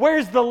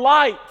 Where's the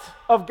light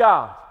of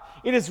God?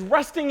 It is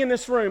resting in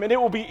this room, and it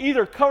will be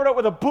either covered up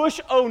with a bush,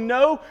 oh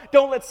no,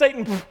 don't let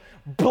Satan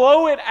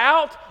blow it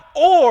out,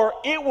 or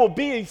it will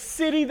be a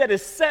city that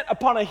is set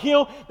upon a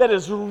hill that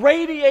is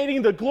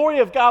radiating the glory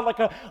of God like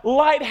a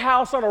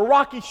lighthouse on a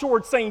rocky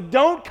shore saying,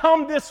 don't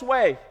come this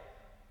way.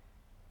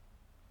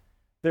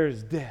 There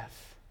is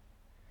death.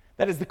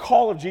 That is the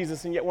call of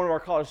Jesus, and yet one of our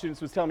college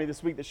students was telling me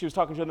this week that she was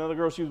talking to another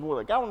girl. She was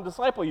like, I want to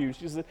disciple you.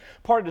 She said,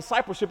 part of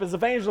discipleship is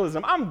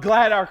evangelism. I'm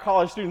glad our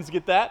college students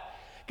get that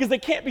because they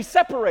can't be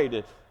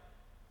separated.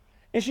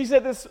 And she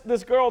said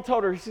this girl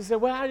told her, she said,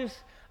 well,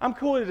 I'm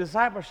cool with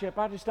discipleship.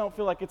 I just don't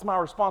feel like it's my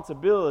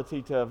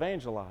responsibility to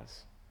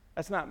evangelize.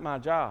 That's not my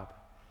job.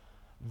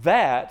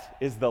 That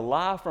is the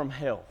lie from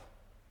hell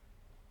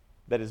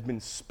that has been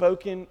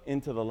spoken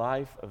into the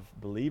life of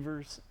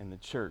believers in the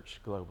church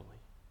globally.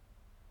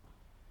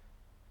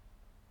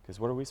 Because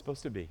what are we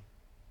supposed to be?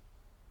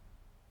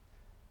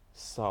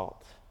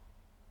 Salt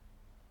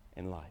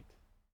and light.